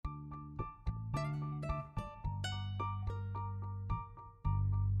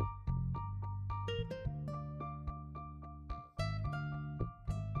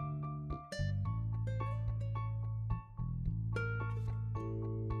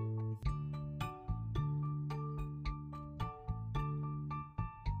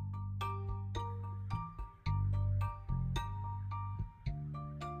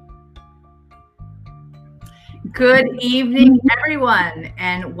Good evening, everyone,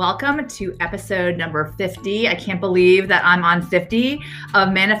 and welcome to episode number 50. I can't believe that I'm on 50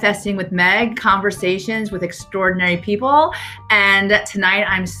 of Manifesting with Meg, Conversations with Extraordinary People. And tonight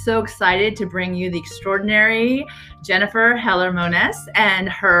I'm so excited to bring you the extraordinary Jennifer Heller-Mones and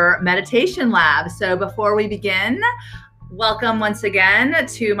her meditation lab. So before we begin, welcome once again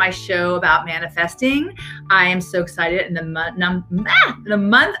to my show about manifesting. I am so excited in the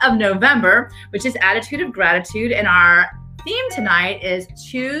month of November, which is Attitude of Gratitude. And our theme tonight is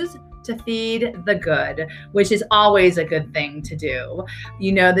Choose to Feed the Good, which is always a good thing to do.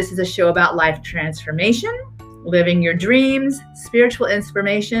 You know, this is a show about life transformation, living your dreams, spiritual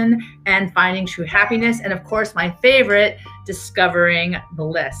inspiration, and finding true happiness. And of course, my favorite, discovering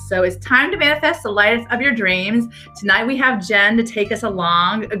bliss. So it's time to manifest the life of your dreams. Tonight we have Jen to take us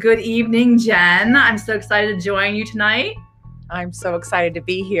along. Good evening, Jen. I'm so excited to join you tonight. I'm so excited to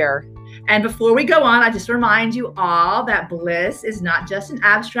be here. And before we go on, I just remind you all that bliss is not just an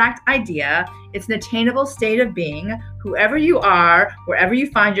abstract idea. It's an attainable state of being. Whoever you are, wherever you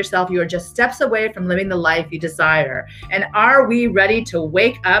find yourself, you are just steps away from living the life you desire. And are we ready to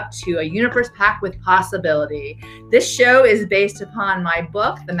wake up to a universe packed with possibility? This show is based upon my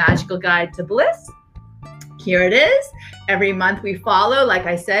book, The Magical Guide to Bliss. Here it is. Every month we follow, like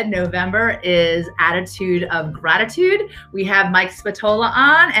I said, November is Attitude of Gratitude. We have Mike Spatola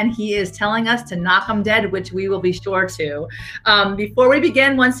on, and he is telling us to knock 'em dead, which we will be sure to. Before we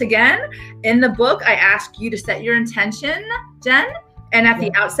begin, once again, in the book, I ask you to set your intention, Jen, and at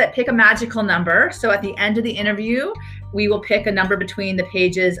the outset, pick a magical number. So at the end of the interview, we will pick a number between the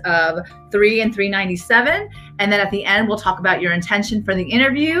pages of 3 and 397. And then at the end, we'll talk about your intention for the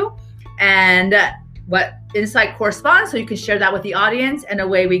interview and what insight corresponds, so you can share that with the audience, and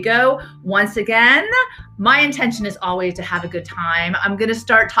away we go. Once again, my intention is always to have a good time. I'm going to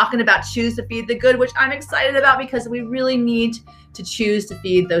start talking about choose to feed the good, which I'm excited about because we really need to choose to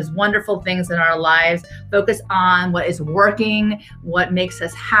feed those wonderful things in our lives. Focus on what is working, what makes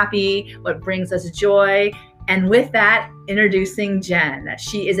us happy, what brings us joy. And with that, introducing Jen.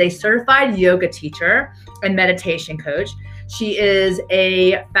 She is a certified yoga teacher and meditation coach. She is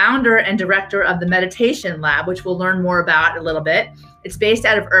a founder and director of the Meditation Lab, which we'll learn more about in a little bit. It's based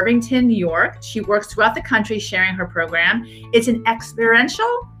out of Irvington, New York. She works throughout the country sharing her program. It's an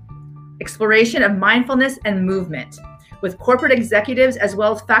experiential exploration of mindfulness and movement with corporate executives as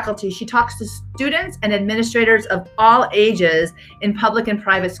well as faculty. She talks to students and administrators of all ages in public and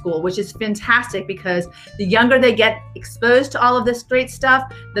private school, which is fantastic because the younger they get exposed to all of this great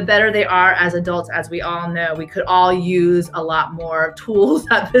stuff, the better they are as adults. As we all know, we could all use a lot more tools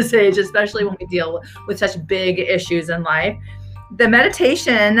at this age, especially when we deal with such big issues in life. The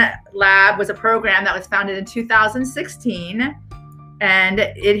Meditation Lab was a program that was founded in 2016. And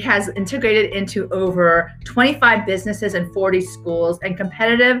it has integrated into over 25 businesses and 40 schools and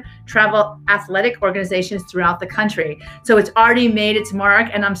competitive travel athletic organizations throughout the country. So it's already made its mark,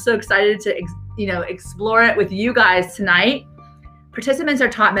 and I'm so excited to explore it with you guys tonight. Participants are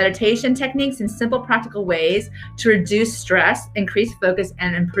taught meditation techniques in simple, practical ways to reduce stress, increase focus,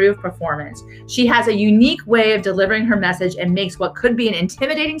 and improve performance. She has a unique way of delivering her message and makes what could be an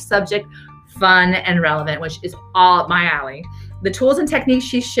intimidating subject fun and relevant, which is all up my alley. The tools and techniques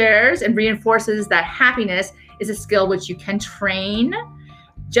she shares and reinforces that happiness is a skill which you can train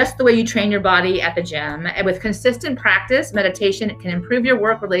just the way you train your body at the gym. And with consistent practice, meditation can improve your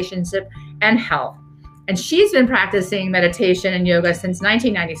work, relationship, and health. And she's been practicing meditation and yoga since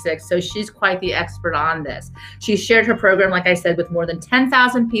 1996, so she's quite the expert on this. She's shared her program, like I said, with more than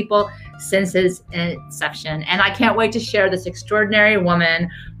 10,000 people since its inception. And I can't wait to share this extraordinary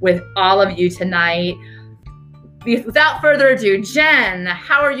woman with all of you tonight. Without further ado, Jen,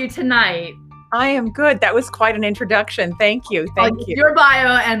 how are you tonight? I am good. That was quite an introduction. Thank you. Thank you. Your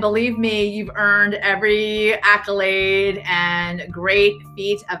bio, and believe me, you've earned every accolade and great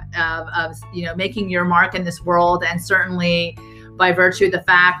feat of making your mark in this world, and certainly by virtue of the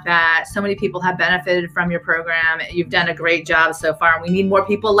fact that so many people have benefited from your program. You've done a great job so far, and we need more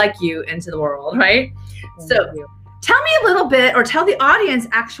people like you into the world, right? Thank you. Tell me a little bit, or tell the audience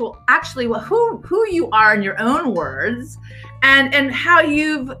actually who you are in your own words, and how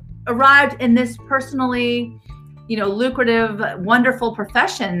you've arrived in this personally, lucrative, wonderful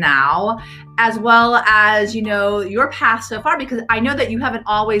profession now, as well as, your path so far, because I know that you haven't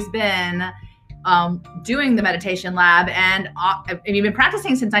always been doing the Meditation Lab, and you've been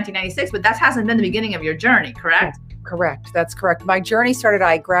practicing since 1996, but that hasn't been the beginning of your journey, correct? Correct. That's correct. My journey started,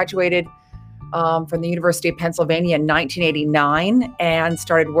 I graduated from the University of Pennsylvania in 1989 and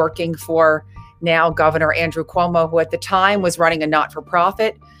started working for now Governor Andrew Cuomo, who at the time was running a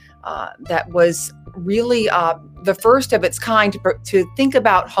not-for-profit that was really the first of its kind to think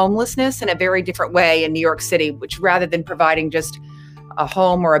about homelessness in a very different way in New York City, which rather than providing just a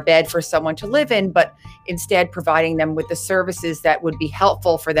home or a bed for someone to live in, but instead providing them with the services that would be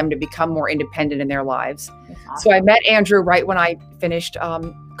helpful for them to become more independent in their lives. Awesome. So I met Andrew right when I finished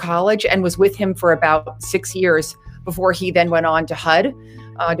college and was with him for about 6 years before he then went on to HUD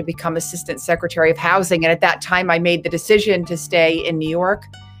to become Assistant Secretary of Housing. And at that time, I made the decision to stay in New York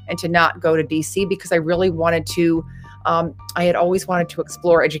and to not go to DC because I really wanted to, I had always wanted to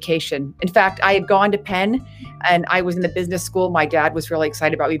explore education. In fact, I had gone to Penn and I was in the business school. My dad was really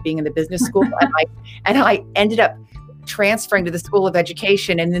excited about me being in the business school. and I ended up transferring to the School of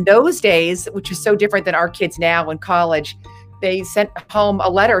Education. And in those days, which is so different than our kids now in college, they sent home a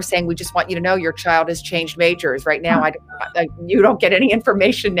letter saying, we just want you to know your child has changed majors. Right now, you don't get any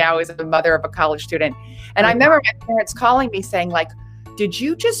information now as a mother of a college student. And I remember my parents calling me saying like, did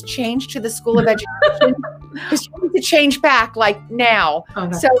you just change to the School of Education? Because you need to change back like now. Oh,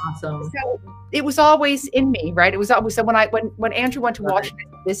 that's awesome. So it was always in me, right? It was always, so when Andrew went to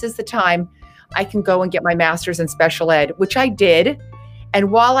Washington, this is the time I can go and get my master's in special ed, which I did. And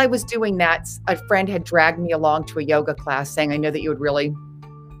while I was doing that, a friend had dragged me along to a yoga class saying, I know that you would really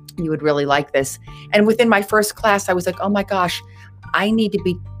like this. And within my first class, I was like, oh my gosh,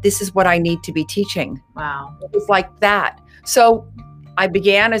 this is what I need to be teaching. Wow. It was like that. So I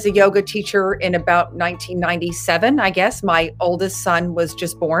began as a yoga teacher in about 1997, I guess. My oldest son was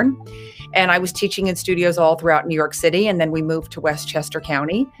just born. And I was teaching in studios all throughout New York City. And then we moved to Westchester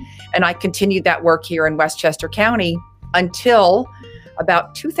County. And I continued that work here in Westchester County until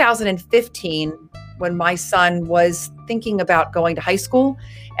about 2015, when my son was thinking about going to high school.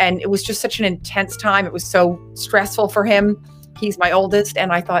 And it was just such an intense time. It was so stressful for him. He's my oldest.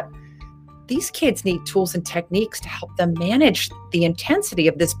 And I thought, these kids need tools and techniques to help them manage the intensity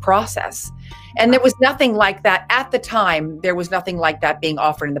of this process. And there was nothing like that at the time. There was nothing like that being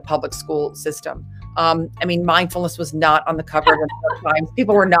offered in the public school system. I mean, mindfulness was not on the cover of the New York Times.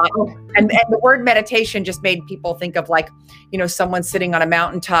 People were not, and the word meditation just made people think of like, someone sitting on a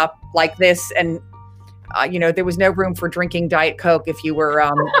mountaintop like this, and there was no room for drinking Diet Coke if you were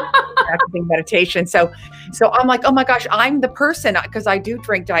practicing meditation. So I'm like, oh my gosh, I'm the person, because I do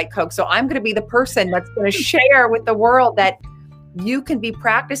drink Diet Coke. So I'm going to be the person that's going to share with the world that you can be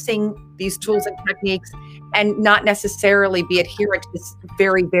practicing these tools and techniques and not necessarily be adherent to this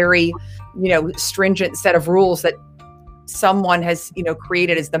very, very, stringent set of rules that someone has,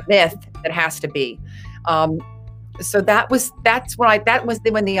 created as the myth that has to be. So that was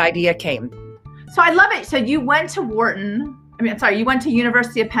when the idea came. So I love it. So you went to you went to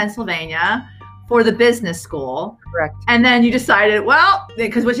University of Pennsylvania for the business school. Correct. And then you decided,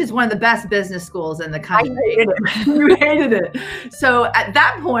 which is one of the best business schools in the country. I hated it. You hated it. So at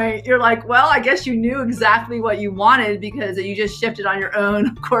that point, you're like, well, I guess you knew exactly what you wanted because you just shifted on your own.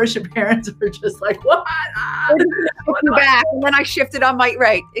 Of course, your parents were just like, what? Back. And then I shifted on my,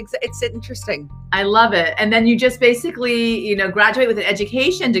 right. It's interesting. I love it. And then you just basically, graduate with an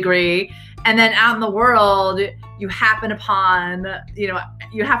education degree. And then out in the world, you happen upon a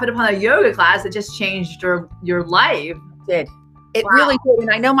yoga class that just changed your life. It really did. And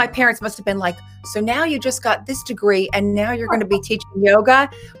I know my parents must have been like, so now you just got this degree and now you're going to be teaching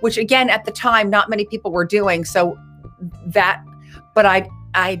yoga, which again, at the time, not many people were doing. But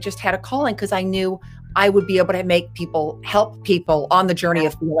I just had a calling because I knew I would be able to help people on the journey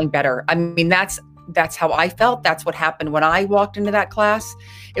of feeling better. I mean, that's how I felt. That's what happened when I walked into that class.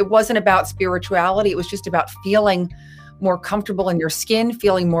 It wasn't about spirituality. It was just about feeling more comfortable in your skin,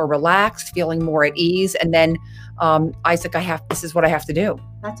 feeling more relaxed, feeling more at ease. And then Isaac, this is what I have to do.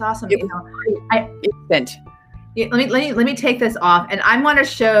 That's awesome. Instant. Let me take this off, and I want to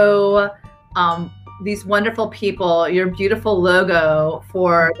show these wonderful people your beautiful logo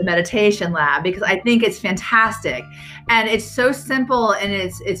for the meditation lab, because I think it's fantastic and it's so simple in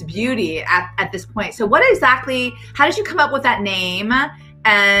its beauty at this point. So how did you come up with that name?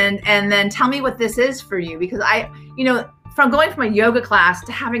 And then tell me what this is for you, because from going from a yoga class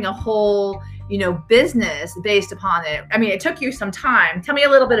to having a whole, business based upon it. I mean, it took you some time. Tell me a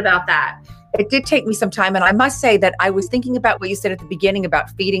little bit about that. It did take me some time. And I must say that I was thinking about what you said at the begining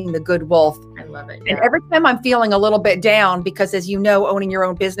about feeding the good wolf. I love it. And every time I'm feeling a little bit down, because as you know, owning your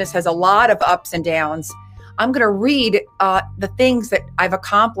own business has a lot of ups and downs, I'm going to read the things that I've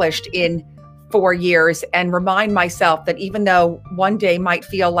accomplished in 4 years and remind myself that even though one day might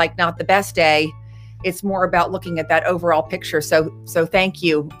feel like not the best day, it's more about looking at that overall picture. So thank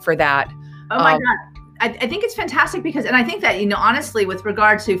you for that. Oh my God. I think it's fantastic because, and I think that, honestly, with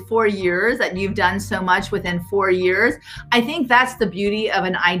regard to 4 years, that you've done so much within 4 years, I think that's the beauty of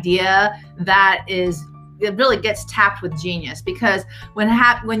an idea that it really gets tapped with genius. Because when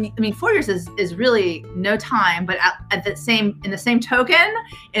 4 years is really no time, but in the same token,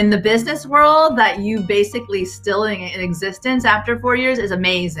 in the business world, that you basically still in existence after 4 years is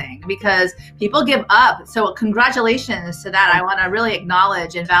amazing, because people give up. So congratulations to that. I want to really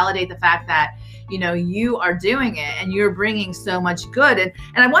acknowledge and validate the fact that you are doing it and you're bringing so much good. And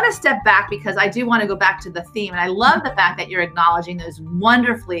I want to step back, because I do want to go back to the theme. And I love the fact that you're acknowledging those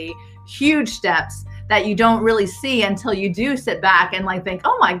wonderfully huge steps that you don't really see until you do sit back and think,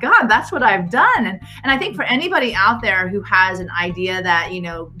 oh my God, that's what I've done. And I think for anybody out there who has an idea that,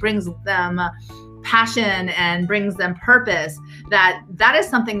 brings them passion and brings them purpose, that is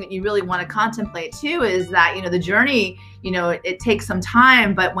something that you really want to contemplate too, is that, the journey, it takes some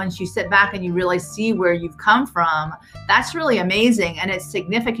time, but once you sit back and you really see where you've come from, that's really amazing. And it's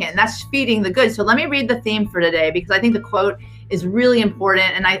significant, and that's feeding the good. So let me read the theme for today, because I think the quote is really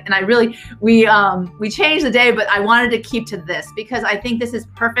important. And I really, we changed the day, but I wanted to keep to this, because I think this is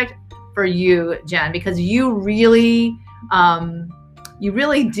perfect for you, Jen, because you really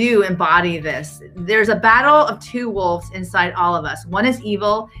do embody this. There's a battle of two wolves inside all of us. One is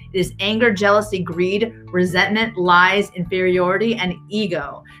evil. It is anger, jealousy, greed, resentment, lies, inferiority, and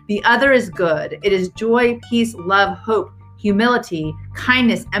ego. The other is good. It is joy, peace, love, hope, humility,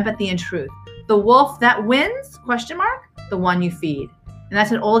 kindness, empathy, and truth. The wolf that wins, ? The one you feed. And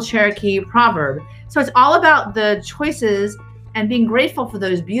that's an old Cherokee proverb. So it's all about the choices and being grateful for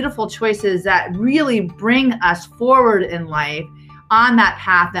those beautiful choices that really bring us forward in life on that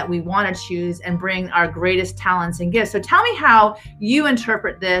path that we want to choose and bring our greatest talents and gifts. So tell me how you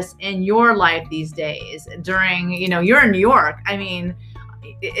interpret this in your life these days during, you're in New York. I mean,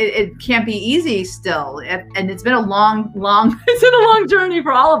 it can't be easy still. And it's been a long, it's been a long journey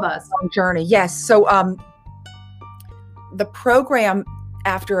for all of us. Long journey. Yes. So, the program,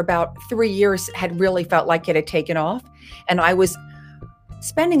 after about 3 years, had really felt like it had taken off. And I was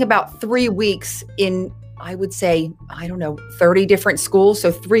spending about 3 weeks in, I would say, 30 different schools. So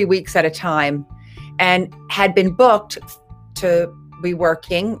 3 weeks at a time, and had been booked to be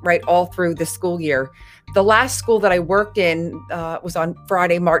working right all through the school year. The last school that I worked in was on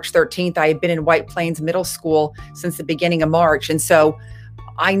Friday, March 13th. I had been in White Plains Middle School since the beginning of March. And so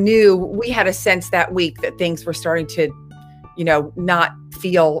I knew, we had a sense that week that things were starting to not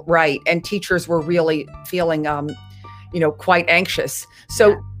feel right. And teachers were really feeling, quite anxious.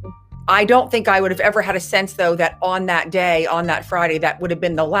 So I don't think I would have ever had a sense, though, that on that day, on that Friday, that would have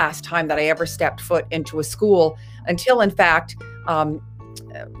been the last time that I ever stepped foot into a school, until, in fact,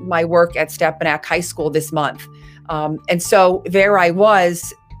 my work at Stepinac High School this month. And so there I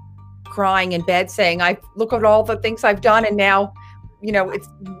was, crying in bed, saying, look at all the things I've done, and now, it's,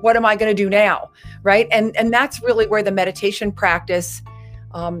 what am I going to do now? Right. And that's really where the meditation practice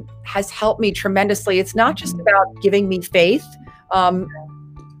has helped me tremendously. It's not just about giving me faith,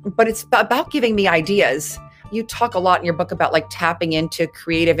 but it's about giving me ideas. You talk a lot in your book about tapping into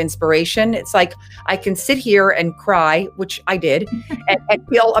creative inspiration. It's like, I can sit here and cry, which I did, and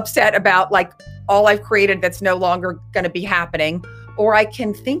feel upset about all I've created that's no longer going to be happening. Or I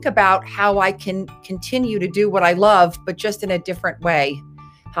can think about how I can continue to do what I love, but just in a different way.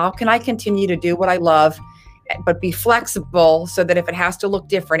 How can I continue to do what I love, but be flexible so that if it has to look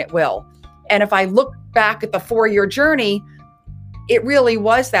different, it will. And if I look back at the 4-year journey, it really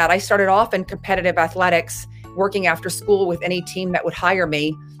was that. I started off in competitive athletics, working after school with any team that would hire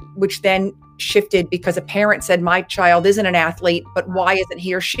me, which then shifted because a parent said, my child isn't an athlete, but why isn't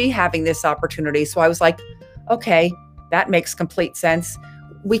he or she having this opportunity? So I was like, okay, that makes complete sense.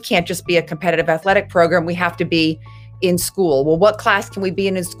 We can't just be a competitive athletic program. We have to be in school. Well, what class can we be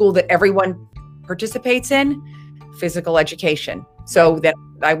in school that everyone participates in? Physical education. So then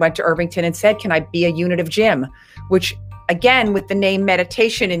I went to Irvington and said, can I be a unit of gym? Which, again, with the name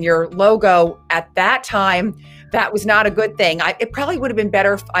meditation in your logo at that time, that was not a good thing. It probably would have been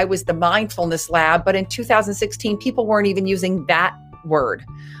better if I was the mindfulness lab, but in 2016, people weren't even using that word.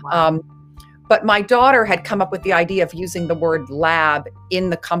 Wow. But my daughter had come up with the idea of using the word lab in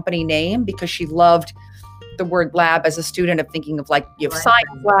the company name because she loved the word lab as a student, of thinking of you have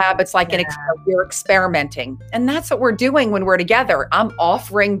science lab. It's like we're experimenting. And that's what we're doing when we're together. I'm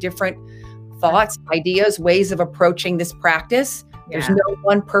offering different thoughts, ideas, ways of approaching this practice. There's no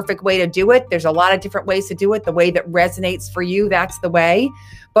one perfect way to do it. There's a lot of different ways to do it. The way that resonates for you, that's the way.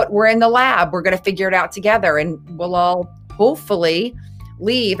 But we're in the lab. We're going to figure it out together. And we'll all hopefully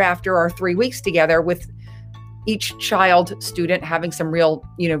leave after our 3 weeks together with each child student having some real,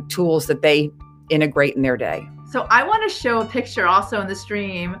 tools that they integrate in their day. So I want to show a picture also in the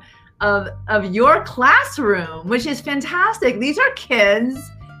stream of your classroom, which is fantastic. These are kids.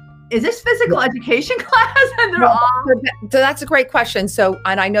 Is this physical education class? And they're all. So that's a great question. So,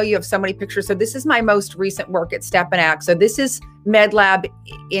 and I know you have so many pictures. So this is my most recent work at Step and Act. So this is MedLab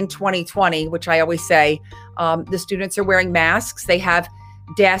in 2020, which I always say, the students are wearing masks. They have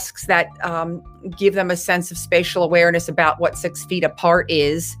desks that give them a sense of spatial awareness about what 6 feet apart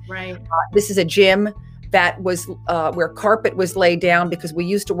is. Right. This is a gym that was where carpet was laid down because we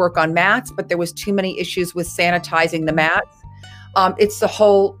used to work on mats, but there was too many issues with sanitizing the mats. It's a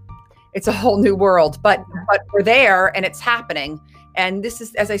whole new world, but we're there and it's happening. And this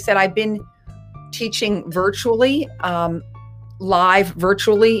is, as I said, I've been teaching virtually, live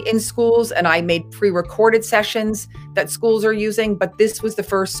virtually in schools, and I made pre-recorded sessions that schools are using. But this was the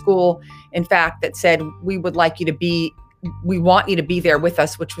first school, in fact, that said, we want you to be there with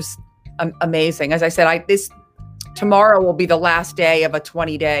us, which was amazing. As I said, tomorrow will be the last day of a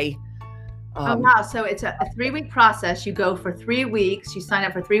 20-day. Oh, wow. So it's a 3-week process. You go for 3 weeks, you sign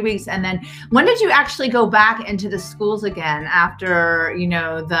up for 3 weeks. And then when did you actually go back into the schools again after,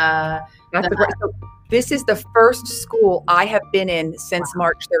 this is the first school I have been in since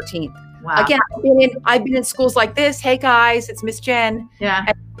March 13th. Wow. Again, I've been in schools like this. Hey guys, it's Miss Jen.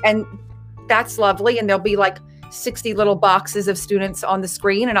 Yeah. And that's lovely. And there'll be like 60 little boxes of students on the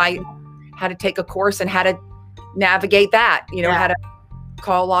screen. And I had to take a course and how to navigate that, how to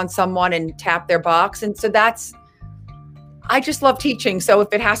call on someone and tap their box. And so I just love teaching. So if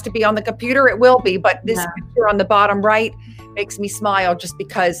it has to be on the computer, it will be. But this picture on the bottom right makes me smile just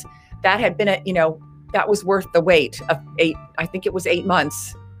because that had been that was worth the wait of 8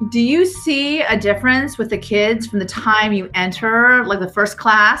 months. Do you see a difference with the kids from the time you enter, like the first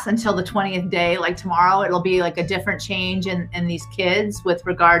class, until the 20th day, like tomorrow? It'll be like a different change in these kids with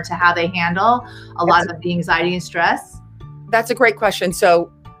regard to how they handle a lot of the anxiety and stress? That's a great question.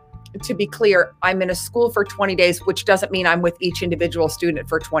 So to be clear, I'm in a school for 20 days, which doesn't mean I'm with each individual student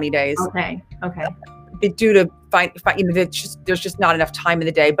for 20 days. Okay. Due to there's just not enough time in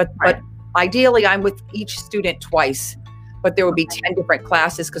the day. But ideally, I'm with each student twice. But there would be 10 different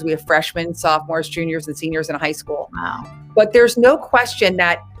classes because we have freshmen, sophomores, juniors, and seniors in high school. Wow. But there's no question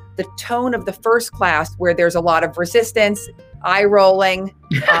that the tone of the first class, where there's a lot of resistance, eye rolling,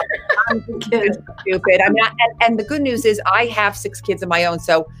 I'm stupid. I mean, and the good news is I have 6 kids of my own,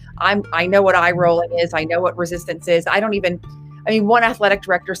 so I know what eye rolling is. I know what resistance is. One athletic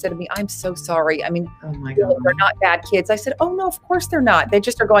director said to me, "I'm so sorry. Oh my God, they're not bad kids." I said, "Oh no, of course they're not. They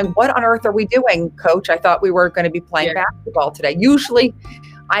just are going, what on earth are we doing, coach? I thought we were going to be playing basketball today." Usually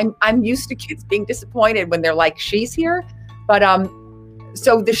I'm used to kids being disappointed when they're like, "She's here." But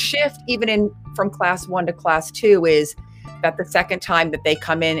so the shift even from class 1 to class 2 is that the second time that they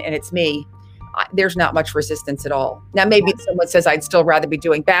come in and it's me, there's not much resistance at all. Now, maybe someone says I'd still rather be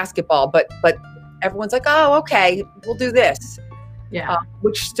doing basketball, but everyone's like, "Oh, okay, we'll do this." Yeah.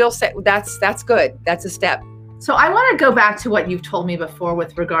 Which still say that's good. That's a step. So I want to go back to what you've told me before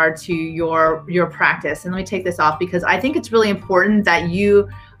with regard to your practice. And let me take this off because I think it's really important that you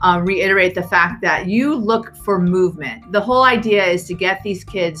reiterate the fact that you look for movement. The whole idea is to get these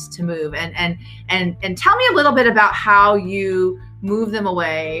kids to move. And tell me a little bit about how you move them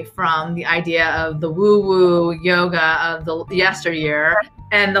away from the idea of the woo-woo yoga of the yesteryear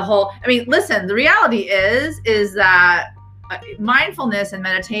and the whole, listen, the reality is that mindfulness and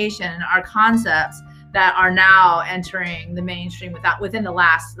meditation are concepts that are now entering the mainstream within the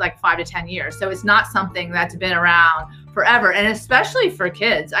last 5 to 10 years. So it's not something that's been around forever, and especially for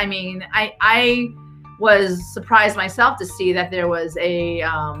kids. I was surprised myself to see that there was a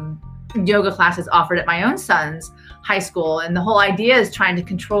yoga classes offered at my own son's high school, and the whole idea is trying to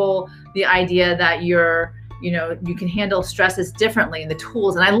control the idea that you can handle stresses differently, and the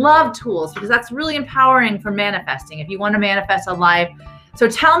tools. And I love tools because that's really empowering for manifesting if you want to manifest a life. So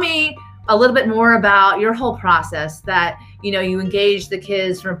tell me a little bit more about your whole process that, you engage the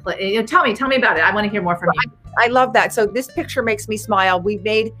kids from play. Tell me about it. I want to hear more from you. I love that. So this picture makes me smile. We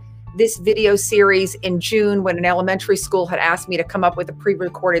made this video series in June when an elementary school had asked me to come up with a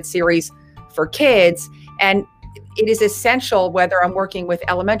pre-recorded series for kids. And it is essential, whether I'm working with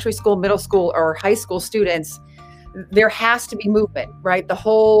elementary school, middle school, or high school students, there has to be movement, right?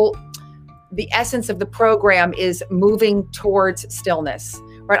 The essence of the program is moving towards stillness,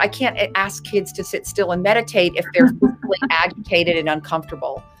 right? I can't ask kids to sit still and meditate if they're physically agitated and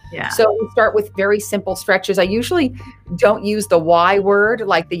uncomfortable. Yeah. So we start with very simple stretches. I usually don't use the Y word,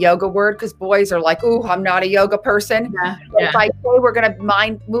 like the yoga word, because boys are like, "Ooh, I'm not a yoga person." Yeah. But Yeah. if I say we're going to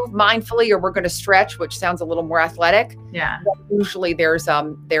move mindfully, or we're going to stretch, which sounds a little more athletic, Yeah. usually there's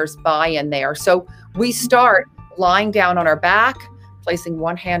buy-in there. So we start lying down on our back, placing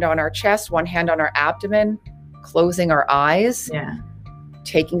one hand on our chest, one hand on our abdomen, closing our eyes. Yeah.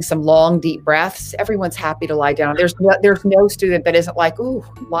 Taking some long, deep breaths. Everyone's happy to lie down. There's no student that isn't like, "Ooh,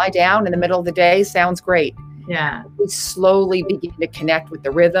 lie down in the middle of the day. Sounds great." Yeah. We slowly begin to connect with the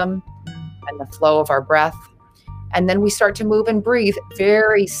rhythm and the flow of our breath. And then we start to move and breathe.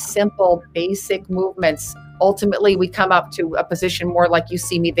 Very simple, basic movements. Ultimately, we come up to a position more like you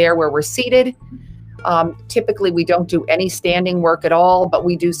see me there, where we're seated. Typically, we don't do any standing work at all, but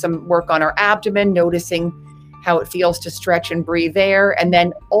we do some work on our abdomen, noticing how it feels to stretch and breathe there. And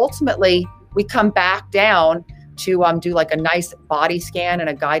then ultimately we come back down to do like a nice body scan and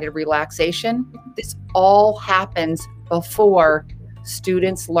a guided relaxation. This all happens before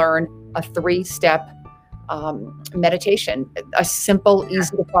students learn a 3-step meditation, a simple,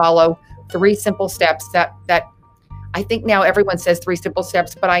 easy to follow, 3 simple steps that I think now everyone says 3 simple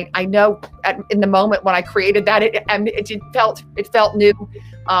steps, but I know in the moment when I created that, it felt new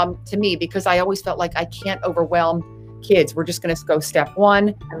to me, because I always felt like I can't overwhelm kids. We're just going to go step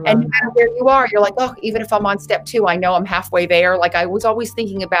 1, and no matter where you are, you're like, oh, even if I'm on step 2, I know I'm halfway there. Like, I was always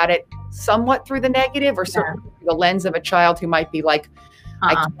thinking about it somewhat through the negative, or certainly through the lens of a child who might be like,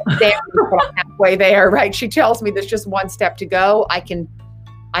 I can't stand it, but I'm halfway there, right? She tells me there's just 1 step to go. I can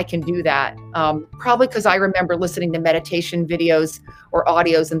do that. Probably because I remember listening to meditation videos or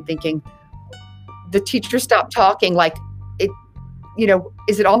audios and thinking, the teacher stopped talking, like,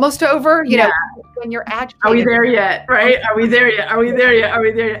 is it almost over? You know, when you're agitated. Are we there yet? Right? Are we there yet? Are we there yet? Are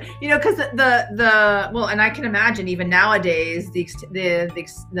we there yet? You know, because well, and I can imagine even nowadays the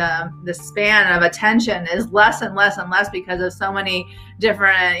span of attention is less and less and less because of so many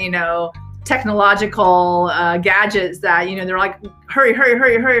different, technological gadgets that, they're like, hurry.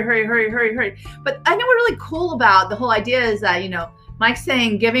 But I know what really cool about the whole idea is that, Mike's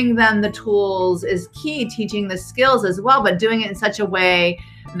saying giving them the tools is key, teaching the skills as well, but doing it in such a way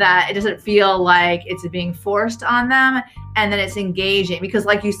that it doesn't feel like it's being forced on them, and then it's engaging. Because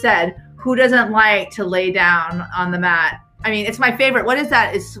like you said, who doesn't like to lay down on the mat? I mean, it's my favorite. What is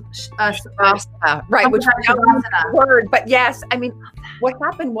that? It's right, which is a word, but yes. I mean, what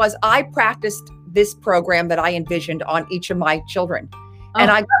happened was I practiced this program that I envisioned on each of my children,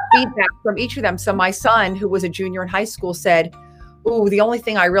 and I got feedback from each of them. So my son, who was a junior in high school, said, "Ooh, the only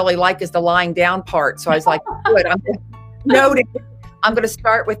thing I really like is the lying down part." So I was like, "Good, I'm going to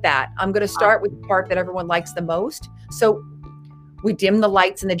start with that. I'm going to start with the part that everyone likes the most." So we dim the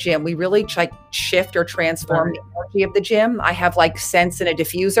lights in the gym. We really shift or transform the energy of the gym. I have like scents and a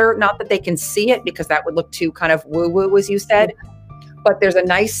diffuser. Not that they can see it, because that would look too kind of woo-woo, as you said. But there's a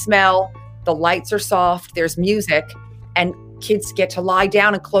nice smell. The lights are soft. There's music, and kids get to lie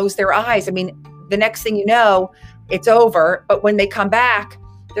down and close their eyes. I mean, the next thing you know, it's over. But when they come back,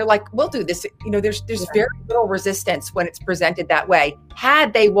 they're like, "We'll do this." There's very little resistance when it's presented that way.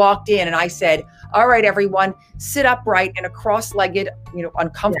 Had they walked in and I said, "All right, everyone, sit upright in a cross-legged,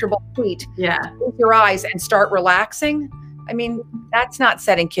 uncomfortable seat. Close your eyes and start relaxing." I mean, that's not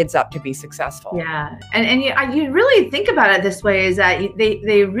setting kids up to be successful. Yeah. And you really think about it this way, is that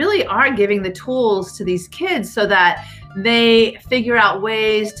they really are giving the tools to these kids so that they figure out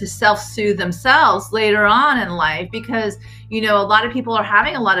ways to self-soothe themselves later on in life. Because, a lot of people are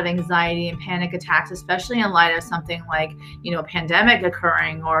having a lot of anxiety and panic attacks, especially in light of something like, a pandemic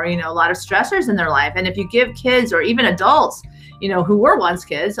occurring, or, a lot of stressors in their life. And if you give kids, or even adults, who were once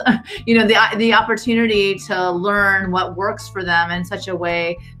kids, the opportunity to learn what works for them in such a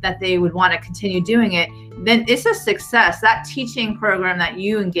way that they would want to continue doing it, then it's a success. That teaching program that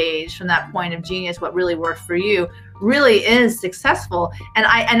you engaged from that point of genius, what really worked for you, really is successful. And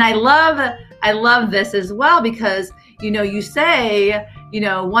I love this as well, because, you say,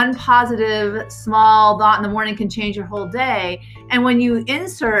 one positive small thought in the morning can change your whole day. And when you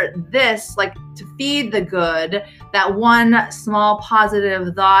insert this, like to feed the good, that one small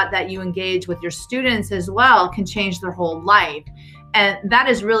positive thought that you engage with your students as well can change their whole life. And that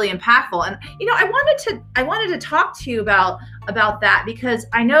is really impactful. And, I wanted to talk to you about that, because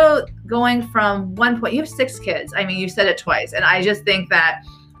I know going from one point, you have 6 kids. I mean, you said it twice. And I just think that,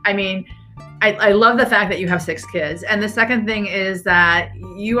 I love the fact that you have 6 kids. And the second thing is that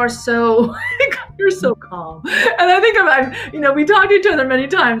you are you're so calm. And I think we talked to each other many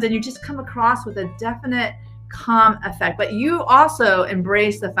times, and you just come across with a definite calm effect. But you also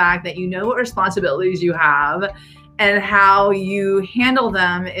embrace the fact that you know what responsibilities you have, and how you handle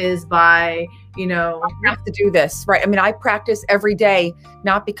them is by, I have to do this, right? I mean, I practice every day,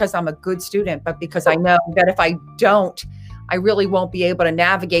 not because I'm a good student, but because I know that if I don't, I really won't be able to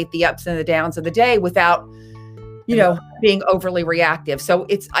navigate the ups and the downs of the day without, being overly reactive. So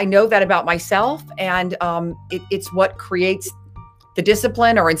I know that about myself, and it's what creates the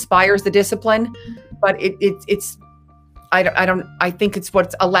discipline or inspires the discipline. But I think it's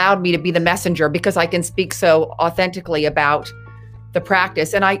what's allowed me to be the messenger, because I can speak so authentically about the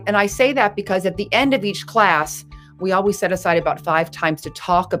practice. And I say that because at the end of each class, we always set aside about 5 times to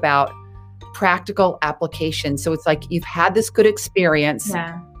talk about practical application. So it's like, you've had this good experience.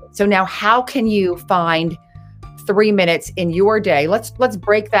 Yeah. So now how can you find 3 minutes in your day? Let's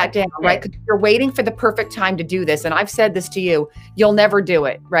break that down, right? Because you're waiting for the perfect time to do this. And I've said this to you, you'll never do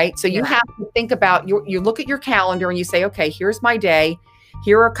it, right? So you have to think about, you look at your calendar and you say, okay, here's my day.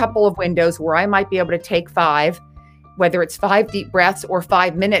 Here are a couple of windows where I might be able to take 5, whether it's 5 deep breaths or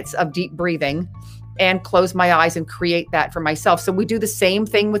 5 minutes of deep breathing, and close my eyes and create that for myself. So we do the same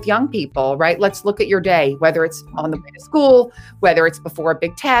thing with young people, right? Let's look at your day, whether it's on the way to school, whether it's before a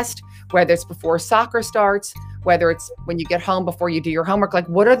big test, whether it's before soccer starts, whether it's when you get home before you do your homework. Like,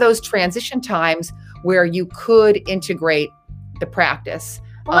 what are those transition times where you could integrate the practice?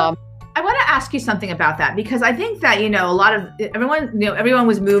 Well, I want to ask you something about that, because I think that, everyone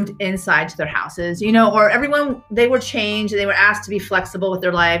was moved inside to their houses, or they were changed, and they were asked to be flexible with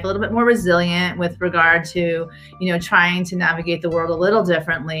their life, a little bit more resilient with regard to, trying to navigate the world a little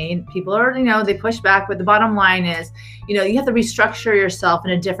differently. People are, they push back, but the bottom line is, you have to restructure yourself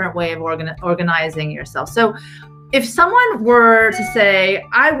in a different way of organizing yourself. So if someone were to say,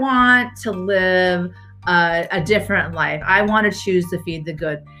 I want to live a different life, I want to choose to feed the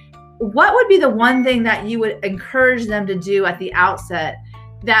good, what would be the one thing that you would encourage them to do at the outset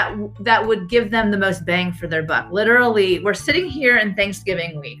that would give them the most bang for their buck? Literally, we're sitting here in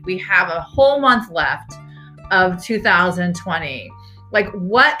Thanksgiving week. We have a whole month left of 2020. Like,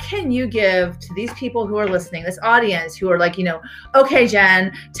 what can you give to these people who are listening, this audience who are like, okay,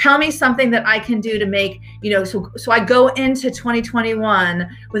 Jen, tell me something that I can do to make, so I go into 2021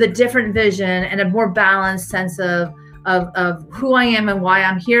 with a different vision and a more balanced sense of who I am and why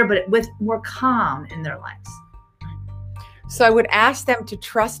I'm here, but with more calm in their lives. So I would ask them to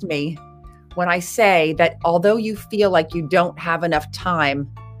trust me when I say that although you feel like you don't have enough time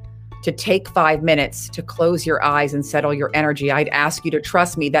to take 5 minutes to close your eyes and settle your energy, I'd ask you to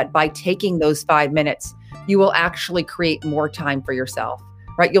trust me that by taking those 5 minutes, you will actually create more time for yourself,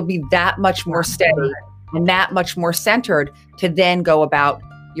 right? You'll be that much more steady and that much more centered to then go about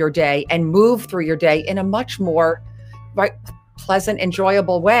your day and move through your day in a much more pleasant,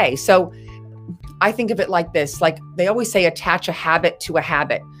 enjoyable way. So I think of it like this, like they always say, attach a habit to a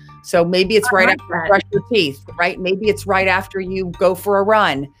habit. So maybe it's right after you brush your teeth, right? Maybe it's right after you go for a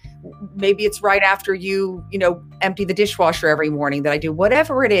run. Maybe it's right after you, empty the dishwasher every morning that I do.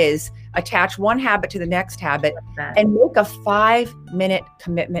 Whatever it is, attach one habit to the next habit and make a 5-minute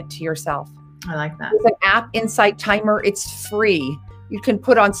commitment to yourself. I like that. There's an app, Insight Timer. It's free. You can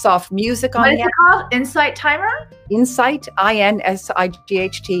put on soft music on it. What is it called? Insight Timer? Insight,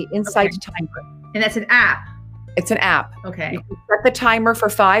 INSIGHT, Insight Timer. And that's an app? It's an app. Okay. You can set the timer for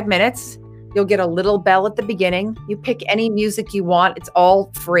 5 minutes. You'll get a little bell at the beginning. You pick any music you want. It's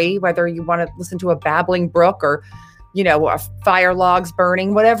all free, whether you want to listen to a babbling brook or, a fire logs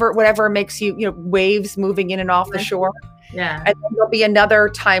burning, whatever makes you, waves moving in and off the shore. Yeah. And then there'll be another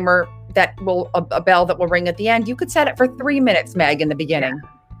timer a bell that will ring at the end. You could set it for 3 minutes, Meg, in the beginning. Yeah.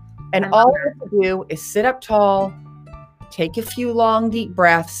 And all you have to do is sit up tall, take a few long, deep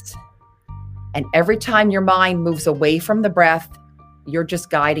breaths. And every time your mind moves away from the breath, you're just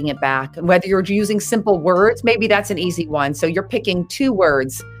guiding it back. And whether you're using simple words, maybe that's an easy one. So you're picking 2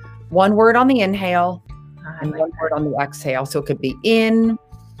 words, 1 word on the inhale and 1 word on the exhale. So it could be in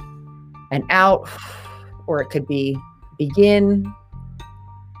and out, or it could be begin,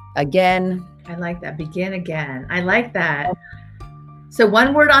 again. I like that. Begin again. I like that. So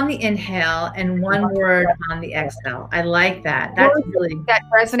 1 word on the inhale and 1 word on the exhale. I like that. That's really that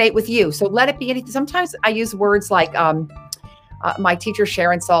resonate with you. So let it be anything. Sometimes I use words like my teacher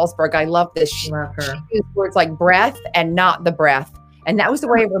Sharon Salzberg. I love this. She used words like breath and not the breath, and that was the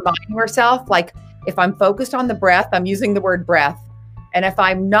way of reminding herself. Like if I'm focused on the breath, I'm using the word breath. And if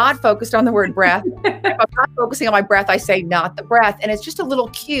I'm not focused on the word breath, if I'm not focusing on my breath, I say not the breath. And it's just a little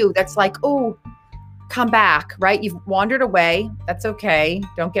cue that's like, oh, come back, right? You've wandered away. That's okay.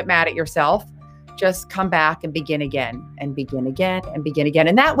 Don't get mad at yourself. just come back and begin again and begin again and begin again.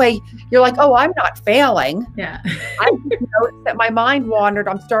 And that way you're like, oh, I'm not failing. Yeah. I noticed that my mind wandered.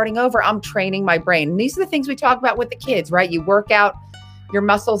 I'm starting over. I'm training my brain. And these are the things we talk about with the kids, right? You work out your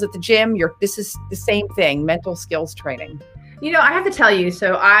muscles at the gym. This is the same thing, mental skills training. You know, I have to tell you,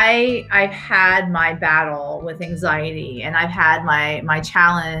 so I've had my battle with anxiety, and I've had my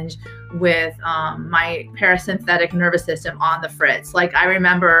challenge with my parasympathetic nervous system on the fritz. Like, I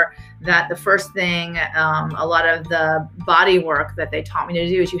remember that the first thing, a lot of the body work that they taught me to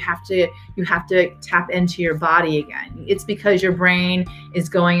do is you have to tap into your body again. It's because your brain is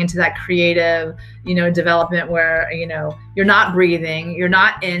going into that creative, development where, you're not breathing, you're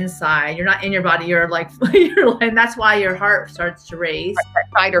not inside, you're not in your body, you're like, and that's why your heart starts to race.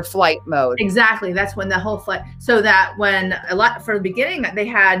 Fight or flight mode. Exactly. That's when the whole flight. So that when for the beginning, they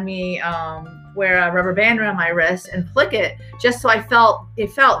had me wear a rubber band around my wrist and flick it, just so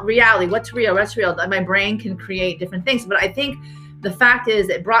it felt reality. What's real? What's real? My brain can create different things. But I think the fact is,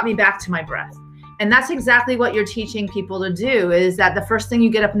 it brought me back to my breath. And that's exactly what you're teaching people to do, is that the first thing you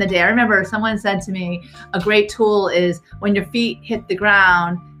get up in the day. I remember someone said to me, a great tool is when your feet hit the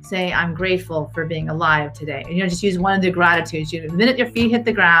ground, say, I'm grateful for being alive today. And just use one of the gratitudes. The minute your feet hit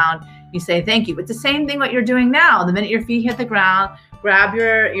the ground, you say, thank you. It's the same thing what you're doing now. The minute your feet hit the ground, grab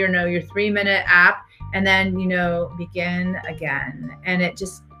your 3-minute app, and then, begin again. And it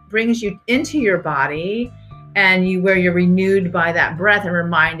just brings you into your body, and where you're renewed by that breath and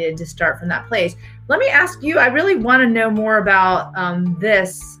reminded to start from that place. Let me ask you, I really want to know more about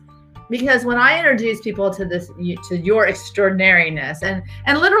this, because when I introduce people to this, to your extraordinariness, and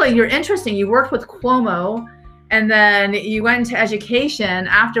literally you're interesting. You worked with Cuomo, and then you went into education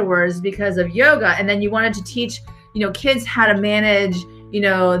afterwards because of yoga, and then you wanted to teach kids how to manage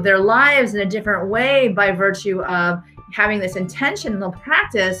their lives in a different way by virtue of having this intentional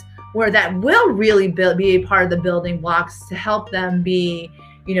practice where that will really be a part of the building blocks to help them be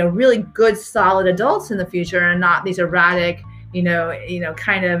really good, solid adults in the future, and not these erratic kind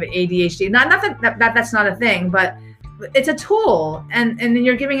of ADHD. Not that's not a thing, but it's a tool, and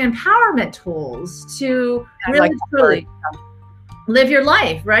you're giving empowerment tools to really truly live your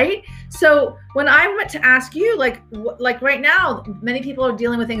life, right? So when I went to ask you, like right now, many people are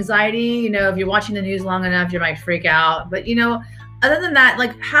dealing with anxiety. If you're watching the news long enough, you might freak out. But other than that,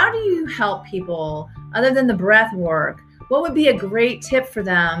 like, how do you help people other than the breath work? What would be a great tip for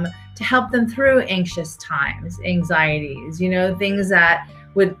them to help them through anxious times, anxieties, things that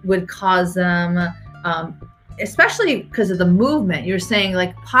would cause them, especially because of the movement. You're saying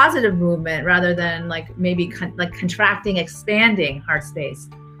like positive movement rather than like maybe contracting, expanding heart space.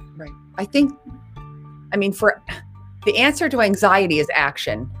 Right. For the answer to anxiety is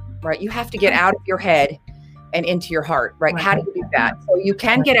action, right? You have to get out of your head and into your heart, right? How do you do that? So you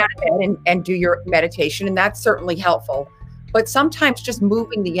can get out of bed and do your meditation, and that's certainly helpful. But sometimes just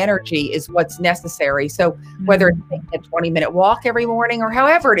moving the energy is what's necessary. So whether it's taking a 20-minute walk every morning or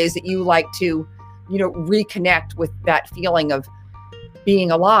however it is that you like to, reconnect with that feeling of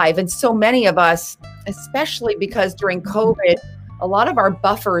being alive. And so many of us, especially because during COVID, a lot of our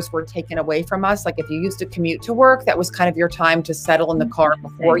buffers were taken away from us. Like if you used to commute to work, that was kind of your time to settle in the car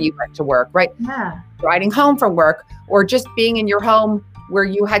before you went to work, right? Yeah. Riding home from work, or just being in your home where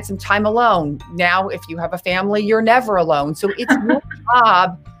you had some time alone. Now, if you have a family, you're never alone. So it's your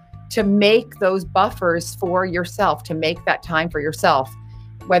job to make those buffers for yourself, to make that time for yourself,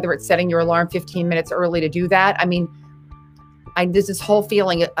 whether it's setting your alarm 15 minutes early to do that. There's this whole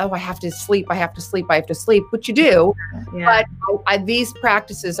feeling, I have to sleep, which you do. Yeah. But these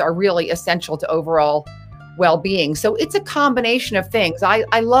practices are really essential to overall well-being. So it's a combination of things.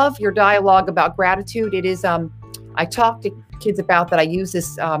 I love your dialogue about gratitude. It is, I talk to kids about that. I use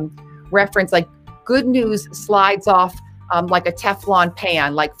this reference, like good news slides off like a Teflon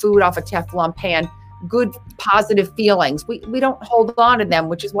pan, like food off a Teflon pan. Good positive feelings, we don't hold on to them,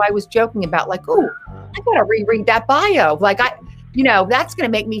 which is why I was joking about like, oh, I gotta reread that bio. Like that's gonna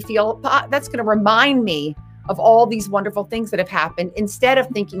make me feel, that's gonna remind me of all these wonderful things that have happened, instead of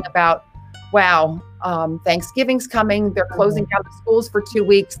thinking about, wow, Thanksgiving's coming, they're closing down the schools for 2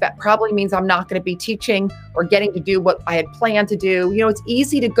 weeks. That probably means I'm not going to be teaching or getting to do what I had planned to do. It's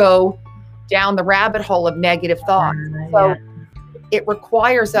easy to go down the rabbit hole of negative thoughts. So it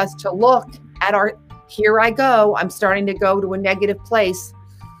requires us to look at here I go. I'm starting to go to a negative place.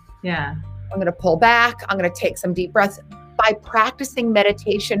 Yeah. I'm going to pull back. I'm going to take some deep breaths. By practicing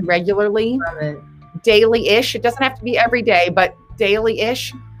meditation regularly, daily-ish, it doesn't have to be every day, but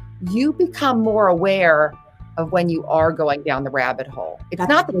daily-ish, you become more aware of when you are going down the rabbit hole. It's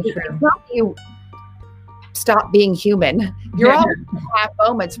not that you stop being human. You're all have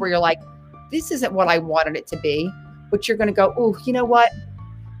moments where you're like, this isn't what I wanted it to be, but you're going to go, oh, you know what?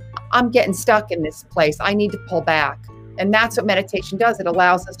 I'm getting stuck in this place. I need to pull back. And that's what meditation does. It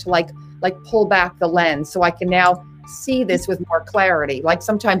allows us to like pull back the lens so I can now see this with more clarity. Like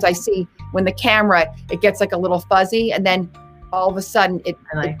sometimes I see when the camera, it gets like a little fuzzy, and then all of a sudden it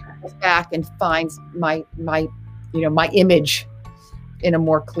goes back and finds my image in a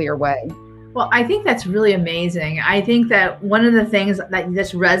more clear way. Well, I think that's really amazing. I think that one of the things that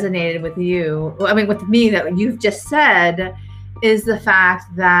just resonated with you, with me, that you've just said, is the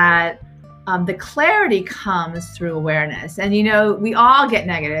fact that the clarity comes through awareness. And, we all get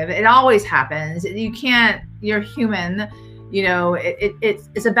negative. It always happens. You're human,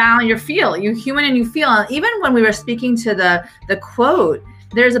 it's a balance. You're human and you feel. And even when we were speaking to the quote,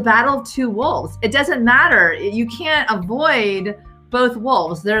 there's a battle of two wolves. It doesn't matter. You can't avoid both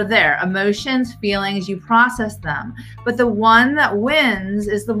wolves. They're there. Emotions, feelings, you process them. But the one that wins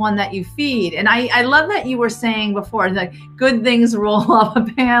is the one that you feed. And I love that you were saying before, like, good things roll off a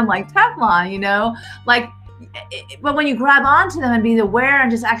pan like Teflon, but when you grab onto them and be aware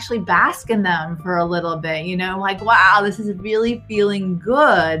and just actually bask in them for a little bit, like, wow, this is really feeling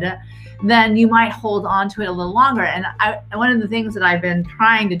good, then you might hold on to it a little longer. And one of the things that I've been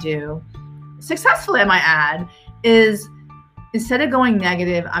trying to do successfully, I might add, is instead of going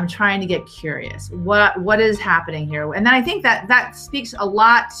negative, I'm trying to get curious. What is happening here? And then I think that speaks a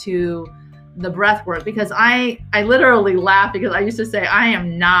lot to the breath work, because I literally laugh, because I used to say, I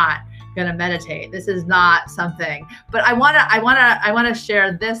am not going to meditate. This is not something, but I want to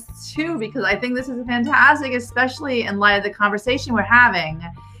share this too, because I think this is fantastic, especially in light of the conversation we're having.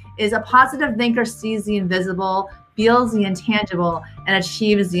 Is a positive thinker sees the invisible, feels the intangible, and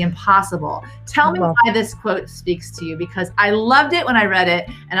achieves the impossible. Tell me why this quote speaks to you, because I loved it when I read it,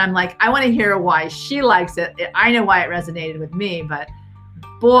 and I'm like, I want to hear why she likes it. I know why it resonated with me, but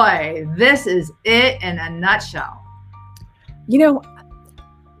boy, this is it in a nutshell.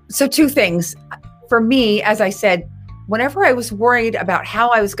 So two things. For me, as I said, whenever I was worried about how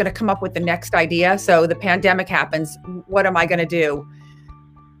I was going to come up with the next idea, so the pandemic happens, what am I going to do?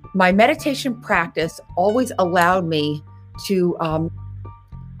 My meditation practice always allowed me to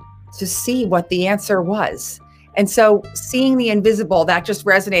see what the answer was. And so seeing the invisible, that just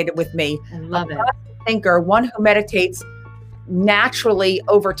resonated with me. I love it. Thinker, one who meditates naturally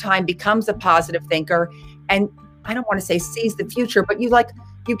over time becomes a positive thinker. And I don't want to say sees the future, but you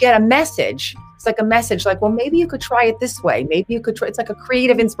get a message. It's like a message like, well, maybe you could try it this way. Maybe you could try, it's like a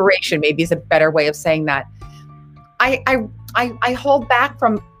creative inspiration, maybe is a better way of saying that. I hold back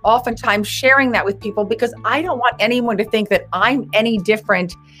from oftentimes sharing that with people, because I don't want anyone to think that I'm any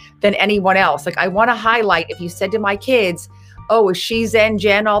different than anyone else. Like, I want to highlight, if you said to my kids, oh, is she Zen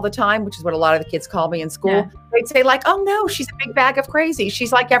Jen all the time? Which is what a lot of the kids call me in school. Yeah. They'd say like, oh no, she's a big bag of crazy.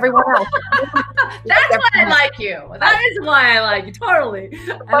 She's like everyone else. That's why I like you. That is why I like you. Totally.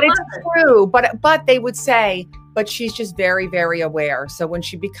 But it's true. But they would say, but she's just very, very aware. So when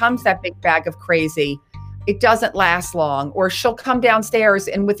she becomes that big bag of crazy, it doesn't last long. Or she'll come downstairs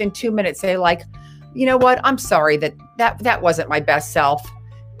and within 2 minutes say like, you know what? I'm sorry that wasn't my best self.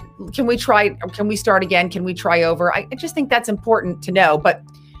 Can we try? Can we start again? Can we try over? I just think that's important to know. But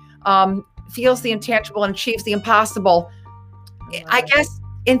feels the intangible and achieves the impossible. I guess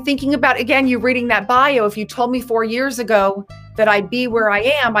in thinking about, again, you reading that bio, if you told me 4 years ago that I'd be where I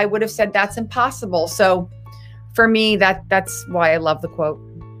am, I would have said that's impossible. So for me, that's why I love the quote.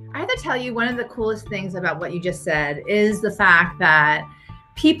 I have to tell you, one of the coolest things about what you just said is the fact that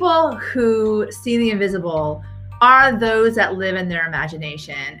people who see the invisible are those that live in their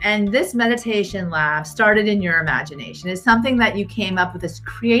imagination. And this meditation lab started in your imagination. It's something that you came up with, this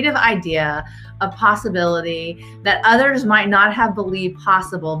creative idea of possibility that others might not have believed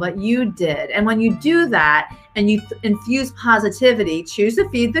possible, but you did. And when you do that and you infuse positivity, choose to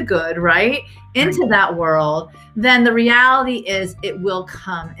feed the good, right, into that world, then the reality is it will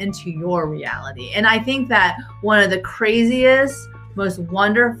come into your reality. And I think that one of the craziest, most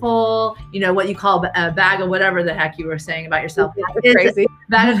wonderful, what you call a bag of whatever the heck you were saying about yourself,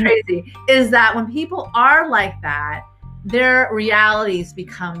 bag of crazy, is that when people are like that, their realities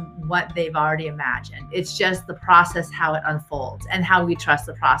become what they've already imagined. It's just the process, how it unfolds, and how we trust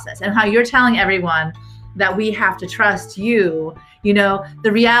the process, and how you're telling everyone that we have to trust you.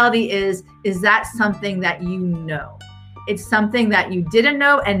 The reality is that something that you know. It's something that you didn't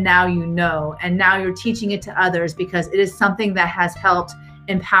know, and now you know, and now you're teaching it to others, because it is something that has helped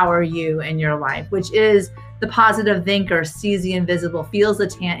empower you in your life, which is the positive thinker sees the invisible, feels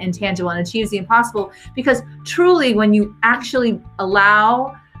the intangible, and achieves the impossible. Because truly, when you actually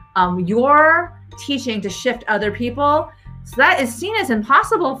allow your teaching to shift other people, So that is seen as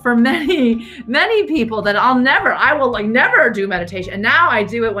impossible for many, many people, that I will like never do meditation. And now I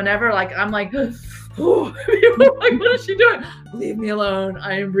do it whenever like I'm like, oh, people are like, what is she doing? Leave me alone.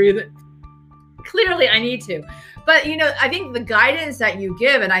 I am breathing. Clearly I need to. But, you know, I think the guidance that you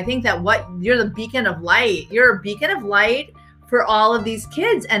give, and I think that you're the beacon of light. You're a beacon of light for all of these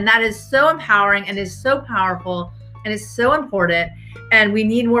kids. And that is so empowering and is so powerful and is so important. And we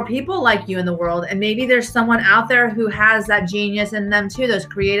need more people like you in the world. And maybe there's someone out there who has that genius in them too, those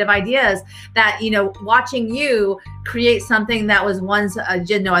creative ideas that, you know, watching you create something that was once a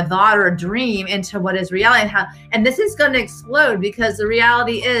thought or a dream into what is reality. And this is going to explode, because the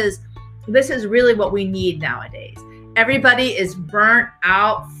reality is, this is really what we need nowadays. Everybody is burnt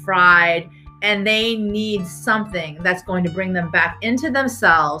out, fried, and they need something that's going to bring them back into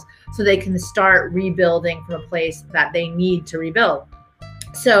themselves so they can start rebuilding from a place that they need to rebuild.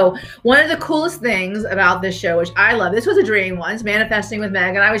 So one of the coolest things about this show, which I love, this was a dream once, Manifesting with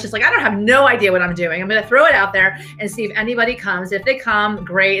Meg, and I was just like, I don't have no idea what I'm doing. I'm going to throw it out there and see if anybody comes. If they come,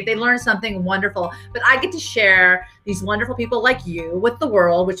 great. If they learn something, wonderful. But I get to share these wonderful people like you with the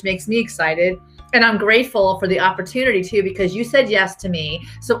world, which makes me excited. And I'm grateful for the opportunity too, because you said yes to me.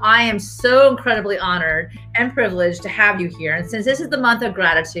 So I am so incredibly honored and privileged to have you here. And since this is the month of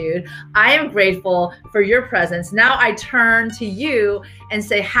gratitude, I am grateful for your presence. Now I turn to you and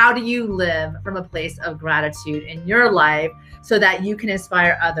say, how do you live from a place of gratitude in your life so that you can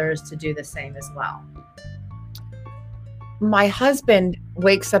inspire others to do the same as well? My husband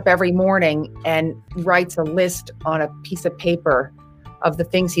wakes up every morning and writes a list on a piece of paper of the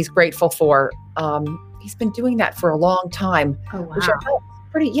things he's grateful for. He's been doing that for a long time. Oh, wow. Which I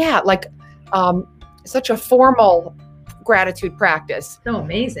thought was such a formal gratitude practice. So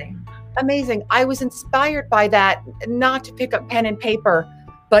amazing. Amazing. I was inspired by that, not to pick up pen and paper,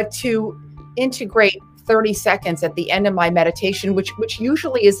 but to integrate 30 seconds at the end of my meditation, which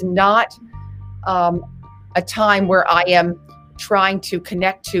usually is not a time where I am trying to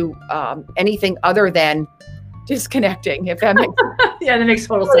connect to anything other than disconnecting, if that makes sense. Yeah, that makes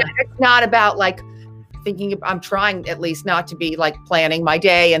total sense. It's not about like I'm trying at least not to be like planning my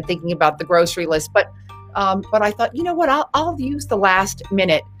day and thinking about the grocery list. But I thought, you know what, I'll use the last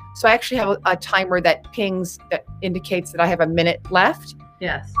minute. So I actually have a timer that pings that indicates that I have a minute left.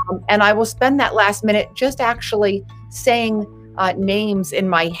 Yes. And I will spend that last minute just actually saying names in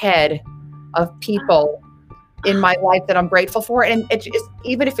my head of people in my life that I'm grateful for. And it's just,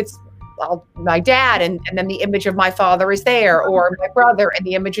 even if it's my dad and then the image of my father is there, or my brother and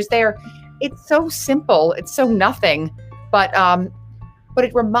the image is there. It's so simple. It's so nothing. But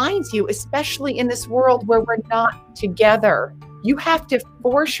it reminds you, especially in this world where we're not together, you have to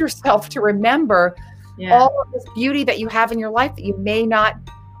force yourself to remember all of this beauty that you have in your life that you may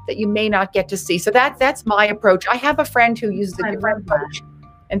not get to see. So that's my approach. I have a friend who uses a different approach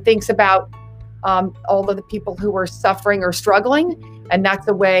and thinks about all of the people who are suffering or struggling, and that's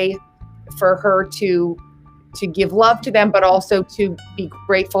a way for her to give love to them, but also to be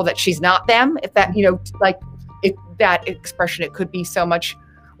grateful that she's not them. If that, like if that expression, it could be so much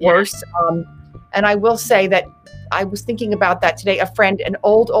worse. And I will say that I was thinking about that today. An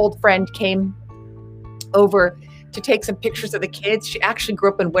old friend came over to take some pictures of the kids. She actually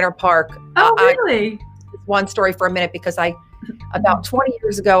grew up in Winter Park. Oh, really? One story for a minute, because about 20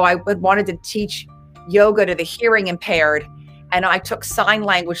 years ago, I wanted to teach yoga to the hearing impaired. And I took sign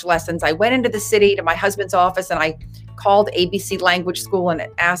language lessons. I went into the city to my husband's office and I called ABC Language School and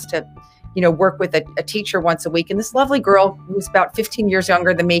asked to, work with a teacher once a week. And this lovely girl who was about 15 years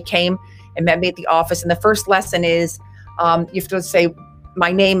younger than me came and met me at the office. And the first lesson is you have to say,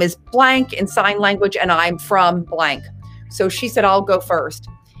 my name is blank in sign language and I'm from blank. So she said, I'll go first.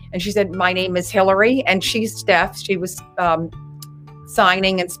 And she said, my name is Hillary and she's deaf. She was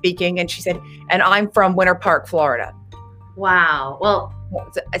signing and speaking. And she said, and I'm from Winter Park, Florida. Wow. Well,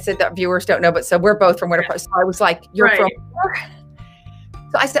 I said that viewers don't know, but so we're both from Winter Park. So I was like, you're from where?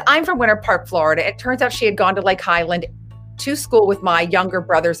 So I said, I'm from Winter Park, Florida. It turns out she had gone to Lake Highland to school with my younger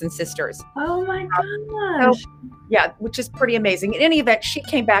brothers and sisters. Oh my gosh. So, yeah, which is pretty amazing. In any event, she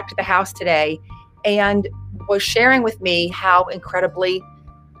came back to the house today and was sharing with me how incredibly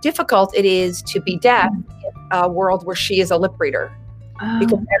difficult it is to be deaf in a world where she is a lip reader,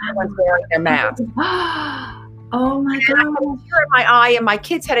 because everyone's wearing their mask. Oh my God. I had a tear in my eye and my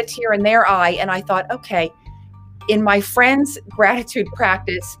kids had a tear in their eye. And I thought, okay, in my friend's gratitude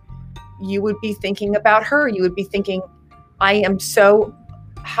practice, you would be thinking about her. You would be thinking,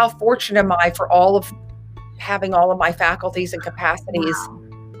 how fortunate am I for having all of my faculties and capacities,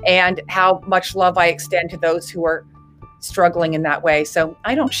 and how much love I extend to those who are struggling in that way. So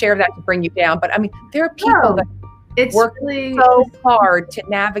I don't share that to bring you down, but I mean, there are people that It's worked really so hard to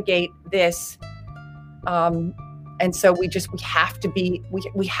navigate this. And so we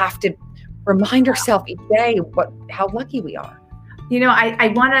have to remind ourselves each day how lucky we are. I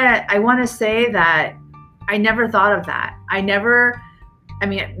want to say that I never thought of that.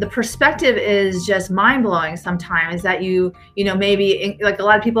 The perspective is just mind blowing sometimes, that maybe like a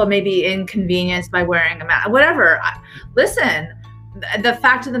lot of people may be inconvenienced by wearing a mask, whatever. Listen, the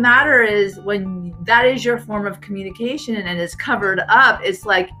fact of the matter is, when that is your form of communication and it's covered up, it's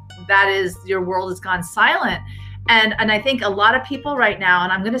like your world has gone silent. And I think a lot of people right now,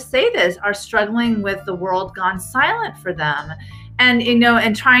 and I'm going to say this, are struggling with the world gone silent for them. And,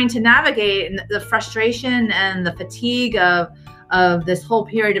 and trying to navigate the frustration and the fatigue of this whole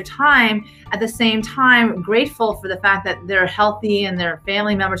period of time, at the same time grateful for the fact that they're healthy and their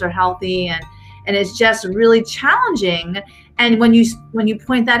family members are healthy, and it's just really challenging. And when you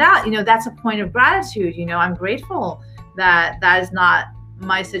point that out, that's a point of gratitude. I'm grateful that is not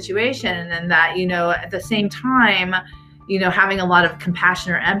my situation, and that at the same time having a lot of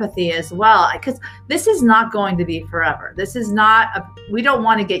compassion or empathy as well, because this is not going to be forever. This is not we don't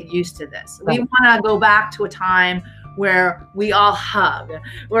want to get used to this. We want to go back to a time where we all hug,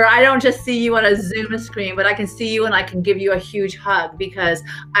 where I don't just see you on a Zoom screen, but I can see you and I can give you a huge hug because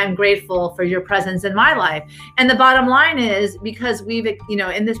I'm grateful for your presence in my life. And the bottom line is, because we've,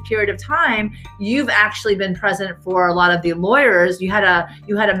 in this period of time, you've actually been present for a lot of the lawyers. You had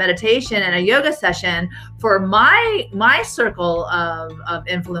a meditation and a yoga session for my circle of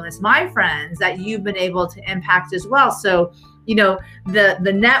influence, my friends, that you've been able to impact as well. So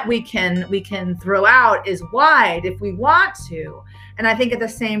the net we can throw out is wide if we want to. And I think at the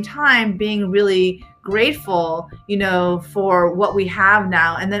same time, being really grateful, for what we have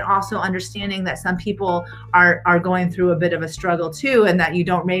now, and then also understanding that some people are going through a bit of a struggle too, and that you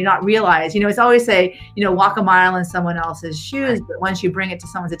may not realize. It's always say, walk a mile in someone else's shoes, but once you bring it to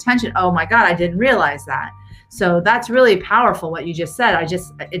someone's attention, oh my God, I didn't realize that. So that's really powerful what you just said.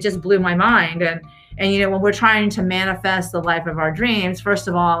 It just blew my mind. And when we're trying to manifest the life of our dreams, first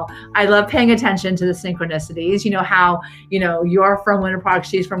of all, I love paying attention to the synchronicities. How, you're from Winter Park,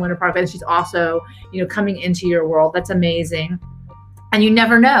 she's from Winter Park, and she's also, coming into your world. That's amazing. And you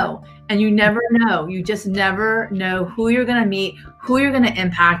never know. You just never know who you're going to meet, who you're going to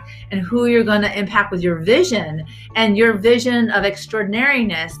impact, and who you're going to impact with your vision and your vision of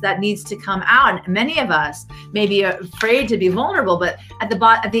extraordinariness that needs to come out. And many of us may be afraid to be vulnerable, but at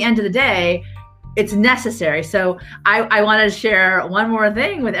the end of the day, it's necessary. So I want to share one more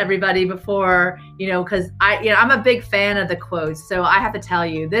thing with everybody before, because I'm a big fan of the quotes. So I have to tell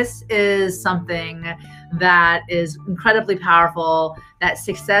you, this is something that is incredibly powerful, that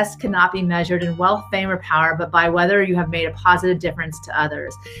success cannot be measured in wealth, fame, or power, but by whether you have made a positive difference to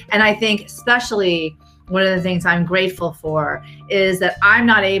others. And I think especially one of the things I'm grateful for is that I'm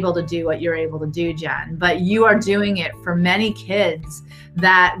not able to do what you're able to do, Jen, but you are doing it for many kids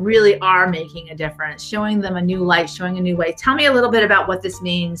that really are making a difference, showing them a new light, showing a new way. Tell me a little bit about what this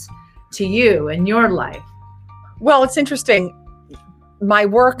means to you in your life. Well, it's interesting. My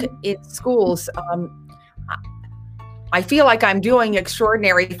work in schools, I feel like I'm doing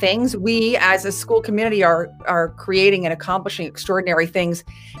extraordinary things. We as a school community are creating and accomplishing extraordinary things.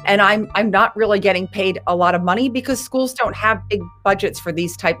 And I'm not really getting paid a lot of money because schools don't have big budgets for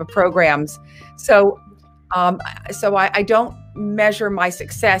these type of programs. So I don't measure my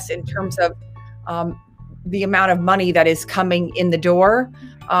success in terms of the amount of money that is coming in the door.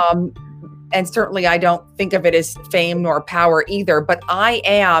 And certainly I don't think of it as fame nor power either, but I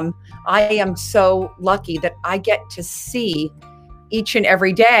am so lucky that I get to see each and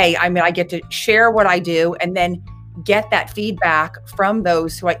every day. I mean, I get to share what I do and then get that feedback from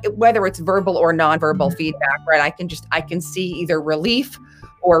those who whether it's verbal or nonverbal feedback, right? I can see either relief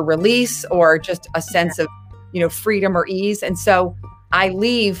or release or just a sense of, freedom or ease. And so I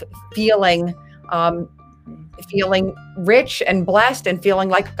leave feeling rich and blessed and feeling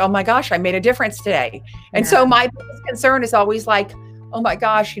like, oh my gosh, I made a difference today. And so my biggest concern is always like, oh my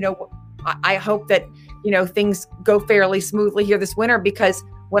gosh, I hope that, things go fairly smoothly here this winter, because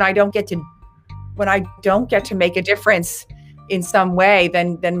when I don't get to make a difference in some way,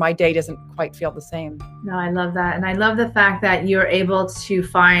 then my day doesn't quite feel the same. No, I love that. And I love the fact that you're able to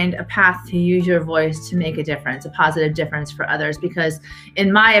find a path to use your voice to make a difference, a positive difference for others, because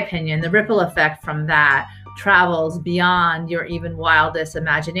in my opinion, the ripple effect from that travels beyond your even wildest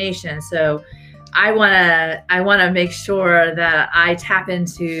imagination. So I want to make sure that I tap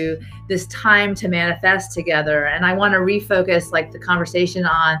into this time to manifest together. And I want to refocus the conversation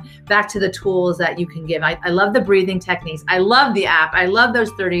on back to the tools that you can give. I love the breathing techniques. I love the app. I love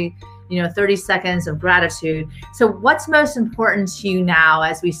those 30 30 seconds of gratitude. So what's most important to you now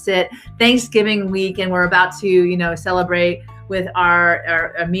as we sit Thanksgiving week and we're about to, celebrate with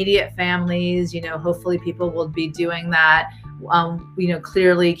our immediate families? Hopefully people will be doing that.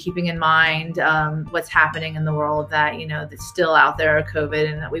 Clearly keeping in mind what's happening in the world that, that's still out there,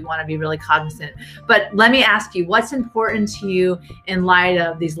 COVID, and that we want to be really cognizant. But let me ask you, what's important to you in light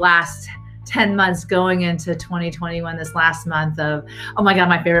of these last 10 months going into 2021, this last month of, oh my God,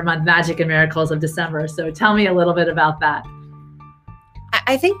 my favorite month, Magic and Miracles of December. So tell me a little bit about that.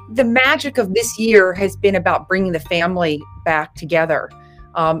 I think the magic of this year has been about bringing the family back together.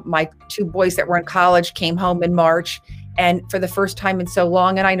 My two boys that were in college came home in March, and for the first time in so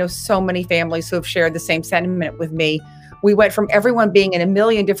long, and I know so many families who have shared the same sentiment with me, we went from everyone being in a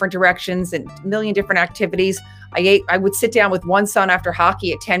million different directions and a million different activities. I would sit down with one son after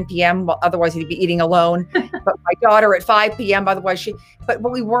hockey at 10 p.m. Otherwise he'd be eating alone. But my daughter at 5 p.m. Otherwise but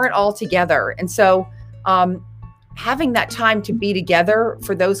we weren't all together. And so having that time to be together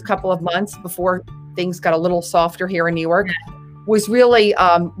for those couple of months before things got a little softer here in New York was really,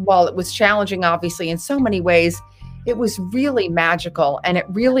 while it was challenging, obviously, in so many ways, it was really magical. And it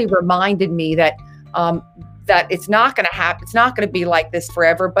really reminded me that that it's not going to happen. It's not going to be like this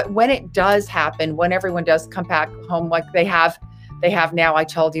forever. But when it does happen, when everyone does come back home like they have now, I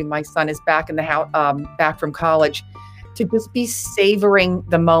told you my son is back in the house, back from college, to just be savoring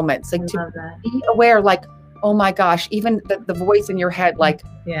the moments, like to be aware, like, oh my gosh, even the voice in your head, like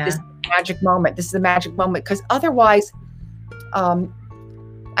this magic moment, this is a magic moment. Because otherwise, I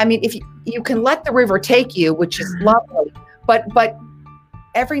mean, if you can let the river take you, which is lovely, but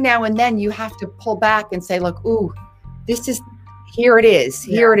every now and then you have to pull back and say, look, ooh, here it is.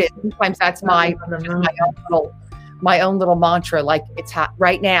 Sometimes that's my own little mantra, like it's hot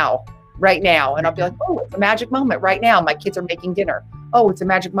right now. And I'll be like, oh, it's a magic moment right now. My kids are making dinner. Oh, it's a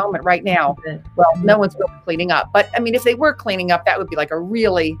magic moment right now. Well, no one's really cleaning up. But I mean, if they were cleaning up, that would be like a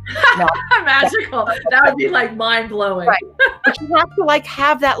really magical. That would be like mind blowing. Right. But you have to like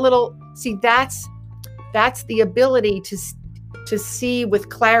have that little, that's the ability to see with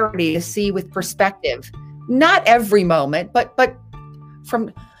clarity, to see with perspective. Not every moment, but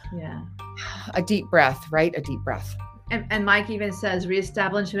from a deep breath, right? A deep breath. And Mike even says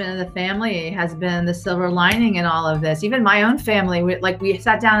reestablishment of the family has been the silver lining in all of this. Even my own family, we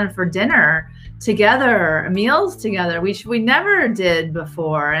sat down for dinner together, meals together, which we never did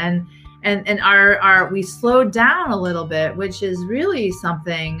before. And we slowed down a little bit, which is really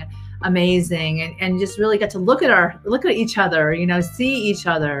something amazing, and just really get to look at each other, see each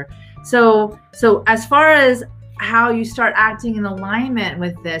other. So as far as how you start acting in alignment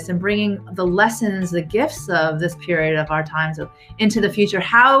with this and bringing the lessons, the gifts of this period of our times into the future,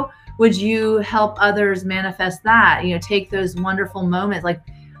 how would you help others manifest that? Take those wonderful moments, like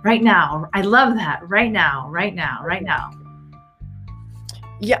right now. I love that. Right now.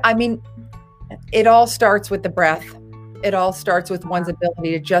 Yeah, I mean, it all starts with the breath. It all starts with one's ability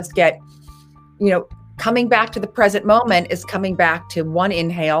to just get, coming back to the present moment is coming back to one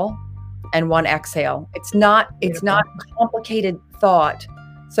inhale and one exhale. It's not a complicated thought.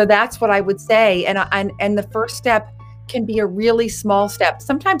 So that's what I would say. And the first step can be a really small step.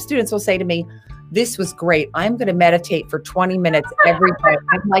 Sometimes students will say to me, this was great. I'm going to meditate for 20 minutes every day.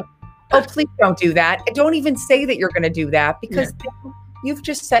 I'm like, oh, please don't do that. Don't even say that you're going to do that, because you've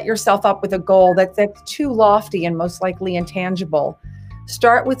just set yourself up with a goal that's too lofty and most likely intangible.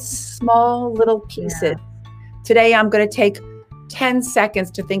 Start with small little pieces. Today, I'm going to take 10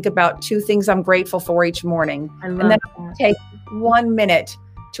 seconds to think about 2 things I'm grateful for each morning. And then I'm going to take 1 minute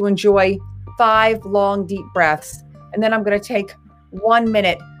to enjoy 5 long, deep breaths. And then I'm going to take 1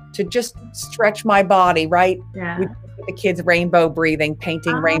 minute to just stretch my body, right? Yeah. With the kids rainbow breathing,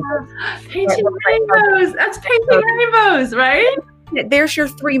 painting rainbows. Painting rainbows. That's painting rainbows, right? There's your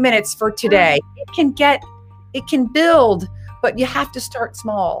 3 minutes for today. It can build, but you have to start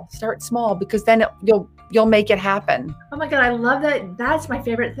small. Start small, because then you'll make it happen. Oh my God, I love that. That's my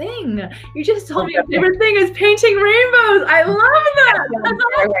favorite thing. You just told me your favorite thing is painting rainbows. I love that. That's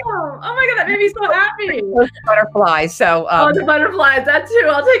awesome. Oh my God, that made me so happy. Butterflies. So the butterflies, that too.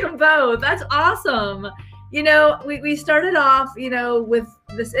 I'll take them both. That's awesome. We started off, with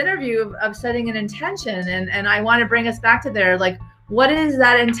this interview of setting an intention, and I want to bring us back to there. Like, what is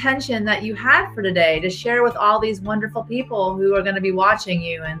that intention that you had for today to share with all these wonderful people who are going to be watching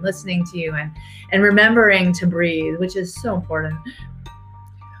you and listening to you and remembering to breathe, which is so important?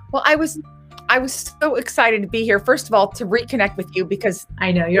 Well, I was so excited to be here. First of all, to reconnect with you, because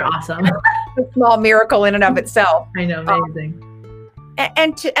I know you're awesome. A small miracle in and of itself. I know, amazing.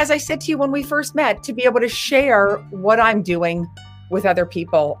 And as I said to you when we first met, to be able to share what I'm doing with other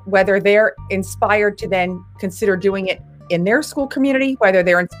people, whether they're inspired to then consider doing it in their school community, whether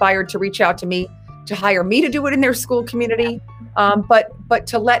they're inspired to reach out to me to hire me to do it in their school community, but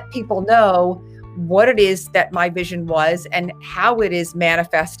to let people know what it is that my vision was and how it is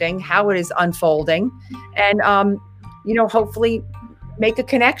manifesting, how it is unfolding, and hopefully make a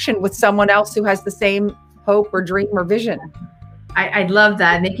connection with someone else who has the same hope or dream or vision. I love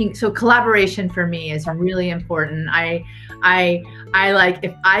that. So collaboration for me is really important. I like,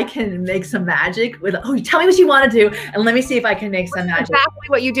 if I can make some magic with, oh, tell me what you want to do, and let me see if I can make some magic. Exactly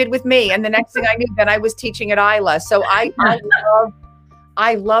what you did with me. And the next thing I knew, then I was teaching at Isla. So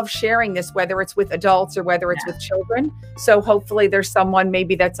I love sharing this, whether it's with adults or whether it's with children. So hopefully there's someone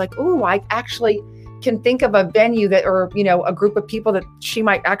maybe that's like, oh, I actually can think of a venue that, or, a group of people that she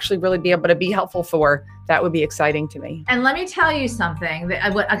might actually really be able to be helpful for. That would be exciting to me. And let me tell you something,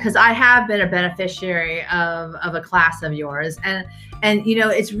 because I have been a beneficiary of a class of yours, and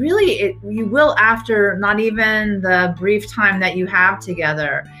it's really, you will, after not even the brief time that you have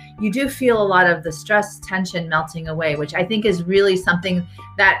together, you do feel a lot of the stress, tension melting away, which I think is really something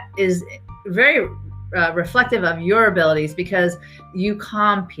that is very reflective of your abilities, because you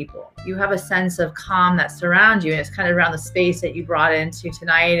calm people. You have a sense of calm that surrounds you, and it's kind of around the space that you brought into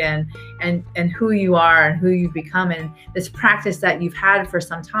tonight, and who you are and who you've become, and this practice that you've had for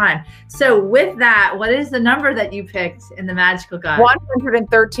some time. So with that, what is the number that you picked in the Magical Guide?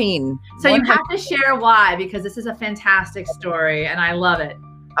 113. So you have to share why, because this is a fantastic story and I love it.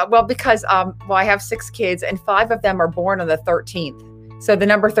 Well, because I have 6 kids and 5 of them are born on the 13th. So the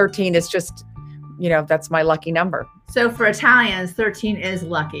number 13 is just, that's my lucky number. So for Italians, 13 is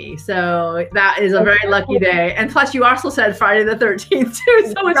lucky. So that is a very lucky day. And plus you also said Friday the 13th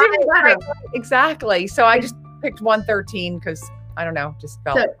too. So it's even better. Exactly. So I just picked 113 because I don't know, just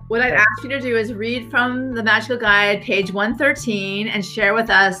felt. So what I'd ask you to do is read from the Magical Guide, page 113, and share with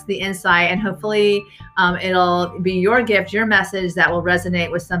us the insight. And hopefully it'll be your gift, your message that will resonate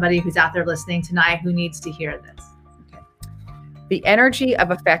with somebody who's out there listening tonight who needs to hear this. Okay. The energy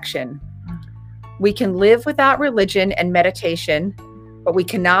of affection. We can live without religion and meditation, but we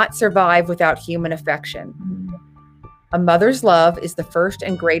cannot survive without human affection. A mother's love is the first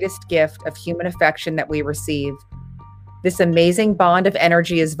and greatest gift of human affection that we receive. This amazing bond of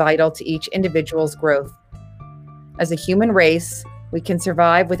energy is vital to each individual's growth. As a human race, we can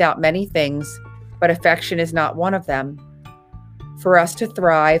survive without many things, but affection is not one of them. For us to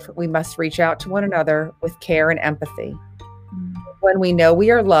thrive, we must reach out to one another with care and empathy. When we know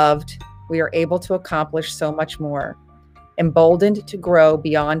we are loved, we are able to accomplish so much more, emboldened to grow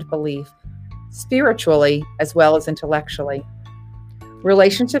beyond belief, spiritually as well as intellectually.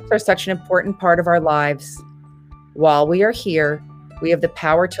 Relationships are such an important part of our lives. While we are here, we have the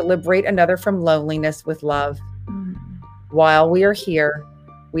power to liberate another from loneliness with love. While we are here,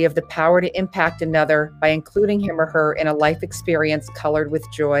 we have the power to impact another by including him or her in a life experience colored with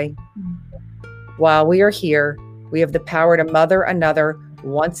joy. While we are here, we have the power to mother another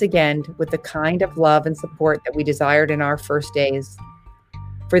once again with the kind of love and support that we desired in our first days.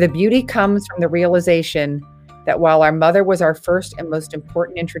 For the beauty comes from the realization that while our mother was our first and most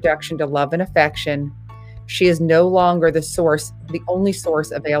important introduction to love and affection, she is no longer the only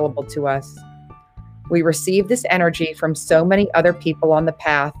source available to us. We receive this energy from so many other people on the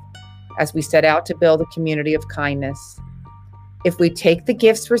path as we set out to build a community of kindness. If we take the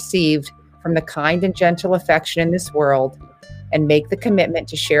gifts received from the kind and gentle affection in this world and make the commitment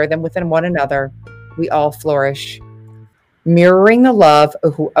to share them with one another, we all flourish. Mirroring the love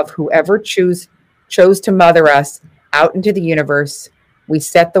of whoever chose to mother us out into the universe, we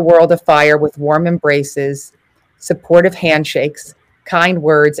set the world afire with warm embraces, supportive handshakes, kind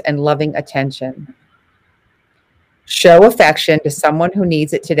words, and loving attention. Show affection to someone who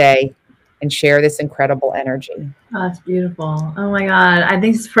needs it today and share this incredible energy. Oh, it's beautiful. Oh my God. I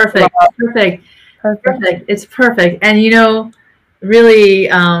think it's perfect. Perfect. It's perfect. And really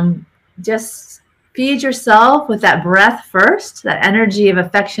just feed yourself with that breath first, that energy of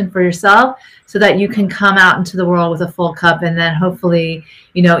affection for yourself, so that you can come out into the world with a full cup. And then hopefully,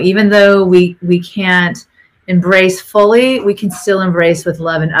 even though we can't embrace fully, we can still embrace with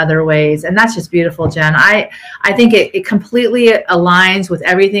love in other ways. And that's just beautiful, Jen. I think it completely aligns with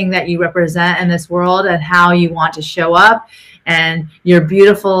everything that you represent in this world and how you want to show up, and your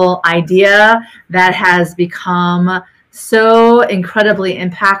beautiful idea that has become so incredibly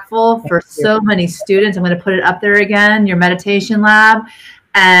impactful for so many students. I'm going to put it up there again, your meditation lab.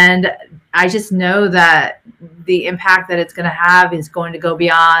 And I just know that the impact that it's going to have is going to go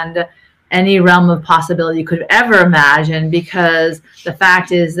beyond any realm of possibility you could ever imagine, because the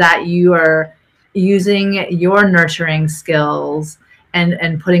fact is that you are using your nurturing skills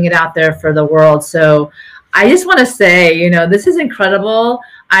and putting it out there for the world. So I just want to say, you know, this is incredible.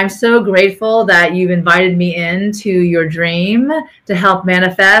 I'm so grateful that you've invited me into your dream to help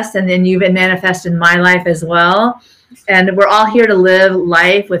manifest, and then you've manifested my life as well. And we're all here to live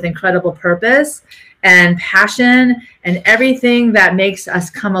life with incredible purpose and passion and everything that makes us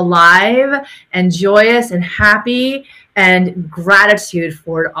come alive and joyous and happy, and gratitude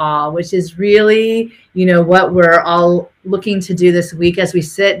for it all, which is really, you know, what we're all looking to do this week as we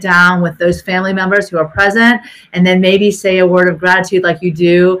sit down with those family members who are present, and then maybe say a word of gratitude like you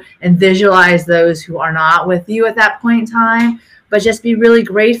do, and visualize those who are not with you at that point in time, but just be really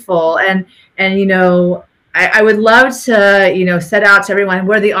grateful. And you know, I would love to, you know, set out to everyone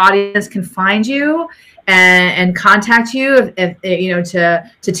where the audience can find you and contact you if you know, to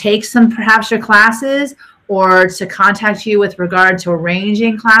take some, perhaps your classes, or to contact you with regard to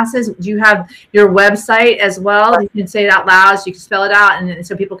arranging classes. Do you have your website as well? You can say it out loud so you can spell it out, and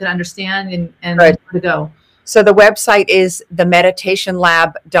so people can understand and Right. where to go. So the website is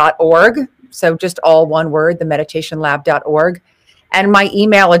themeditationlab.org. So just all one word, themeditationlab.org. And my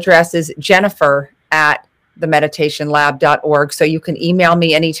email address is jennifer@themeditationlab.org. So you can email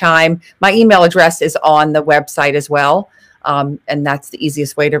me anytime. My email address is on the website as well. And that's the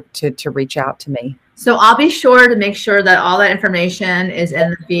easiest way to reach out to me. So I'll be sure to make sure that all that information is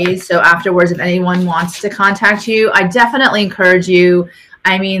in the feed. So afterwards, if anyone wants to contact you, I definitely encourage you.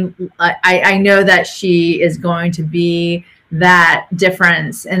 I mean, I know that she is going to be that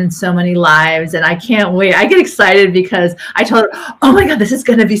difference in so many lives, and I can't wait. I get excited because I told her, oh my God, this is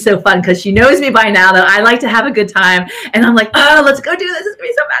going to be so fun, because she knows me by now that I like to have a good time, and I'm like, oh, let's go do this. It's going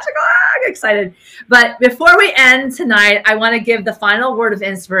to be so magical. I get excited. But before we end tonight, I want to give the final word of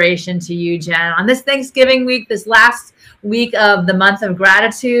inspiration to you, Jen, on this Thanksgiving week, this last week of the month of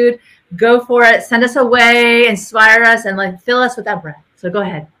gratitude. Go for it. Send us away, inspire us, and like fill us with that breath. So go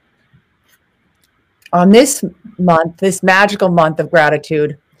ahead. On this month, this magical month of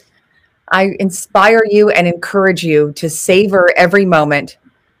gratitude, I inspire you and encourage you to savor every moment,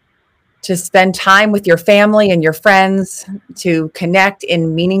 to spend time with your family and your friends, to connect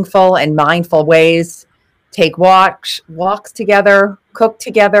in meaningful and mindful ways, take walks together, cook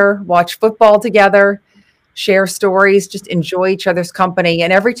together, watch football together, share stories, just enjoy each other's company.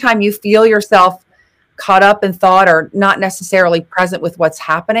 And every time you feel yourself caught up in thought or not necessarily present with what's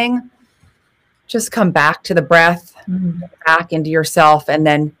happening, just come back to the breath, back into yourself, and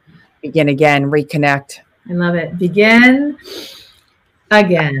then begin again, reconnect. I love it. Begin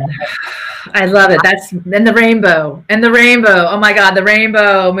again. I love it. That's in the rainbow. And the rainbow. Oh my God, the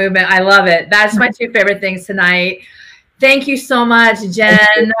rainbow movement. I love it. That's my two favorite things tonight. Thank you so much,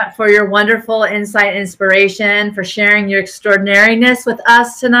 Jen, for your wonderful insight and inspiration, for sharing your extraordinariness with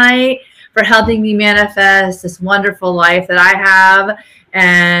us tonight, for helping me manifest this wonderful life that I have.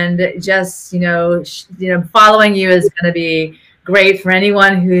 And just, you know, following you is going to be great for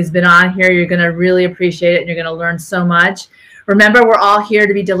anyone who's been on here. You're going to really appreciate it, and you're going to learn so much. Remember, we're all here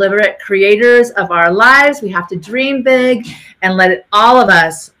to be deliberate creators of our lives. We have to dream big and let all of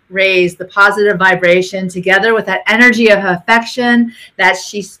us raise the positive vibration together with that energy of affection that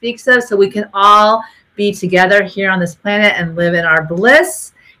she speaks of, so we can all be together here on this planet and live in our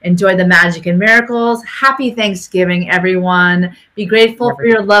bliss. Enjoy the magic and miracles. Happy Thanksgiving, everyone. Be grateful for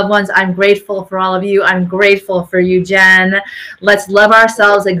your loved ones. I'm grateful for all of you. I'm grateful for you, Jen. Let's love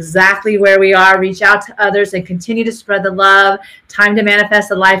ourselves exactly where we are. Reach out to others and continue to spread the love. Time to manifest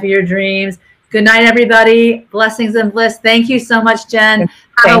the life of your dreams. Good night, everybody. Blessings and bliss. Thank you so much, Jen.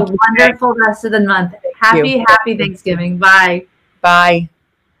 Have a wonderful rest of the month. Happy Thanksgiving. Bye. Bye.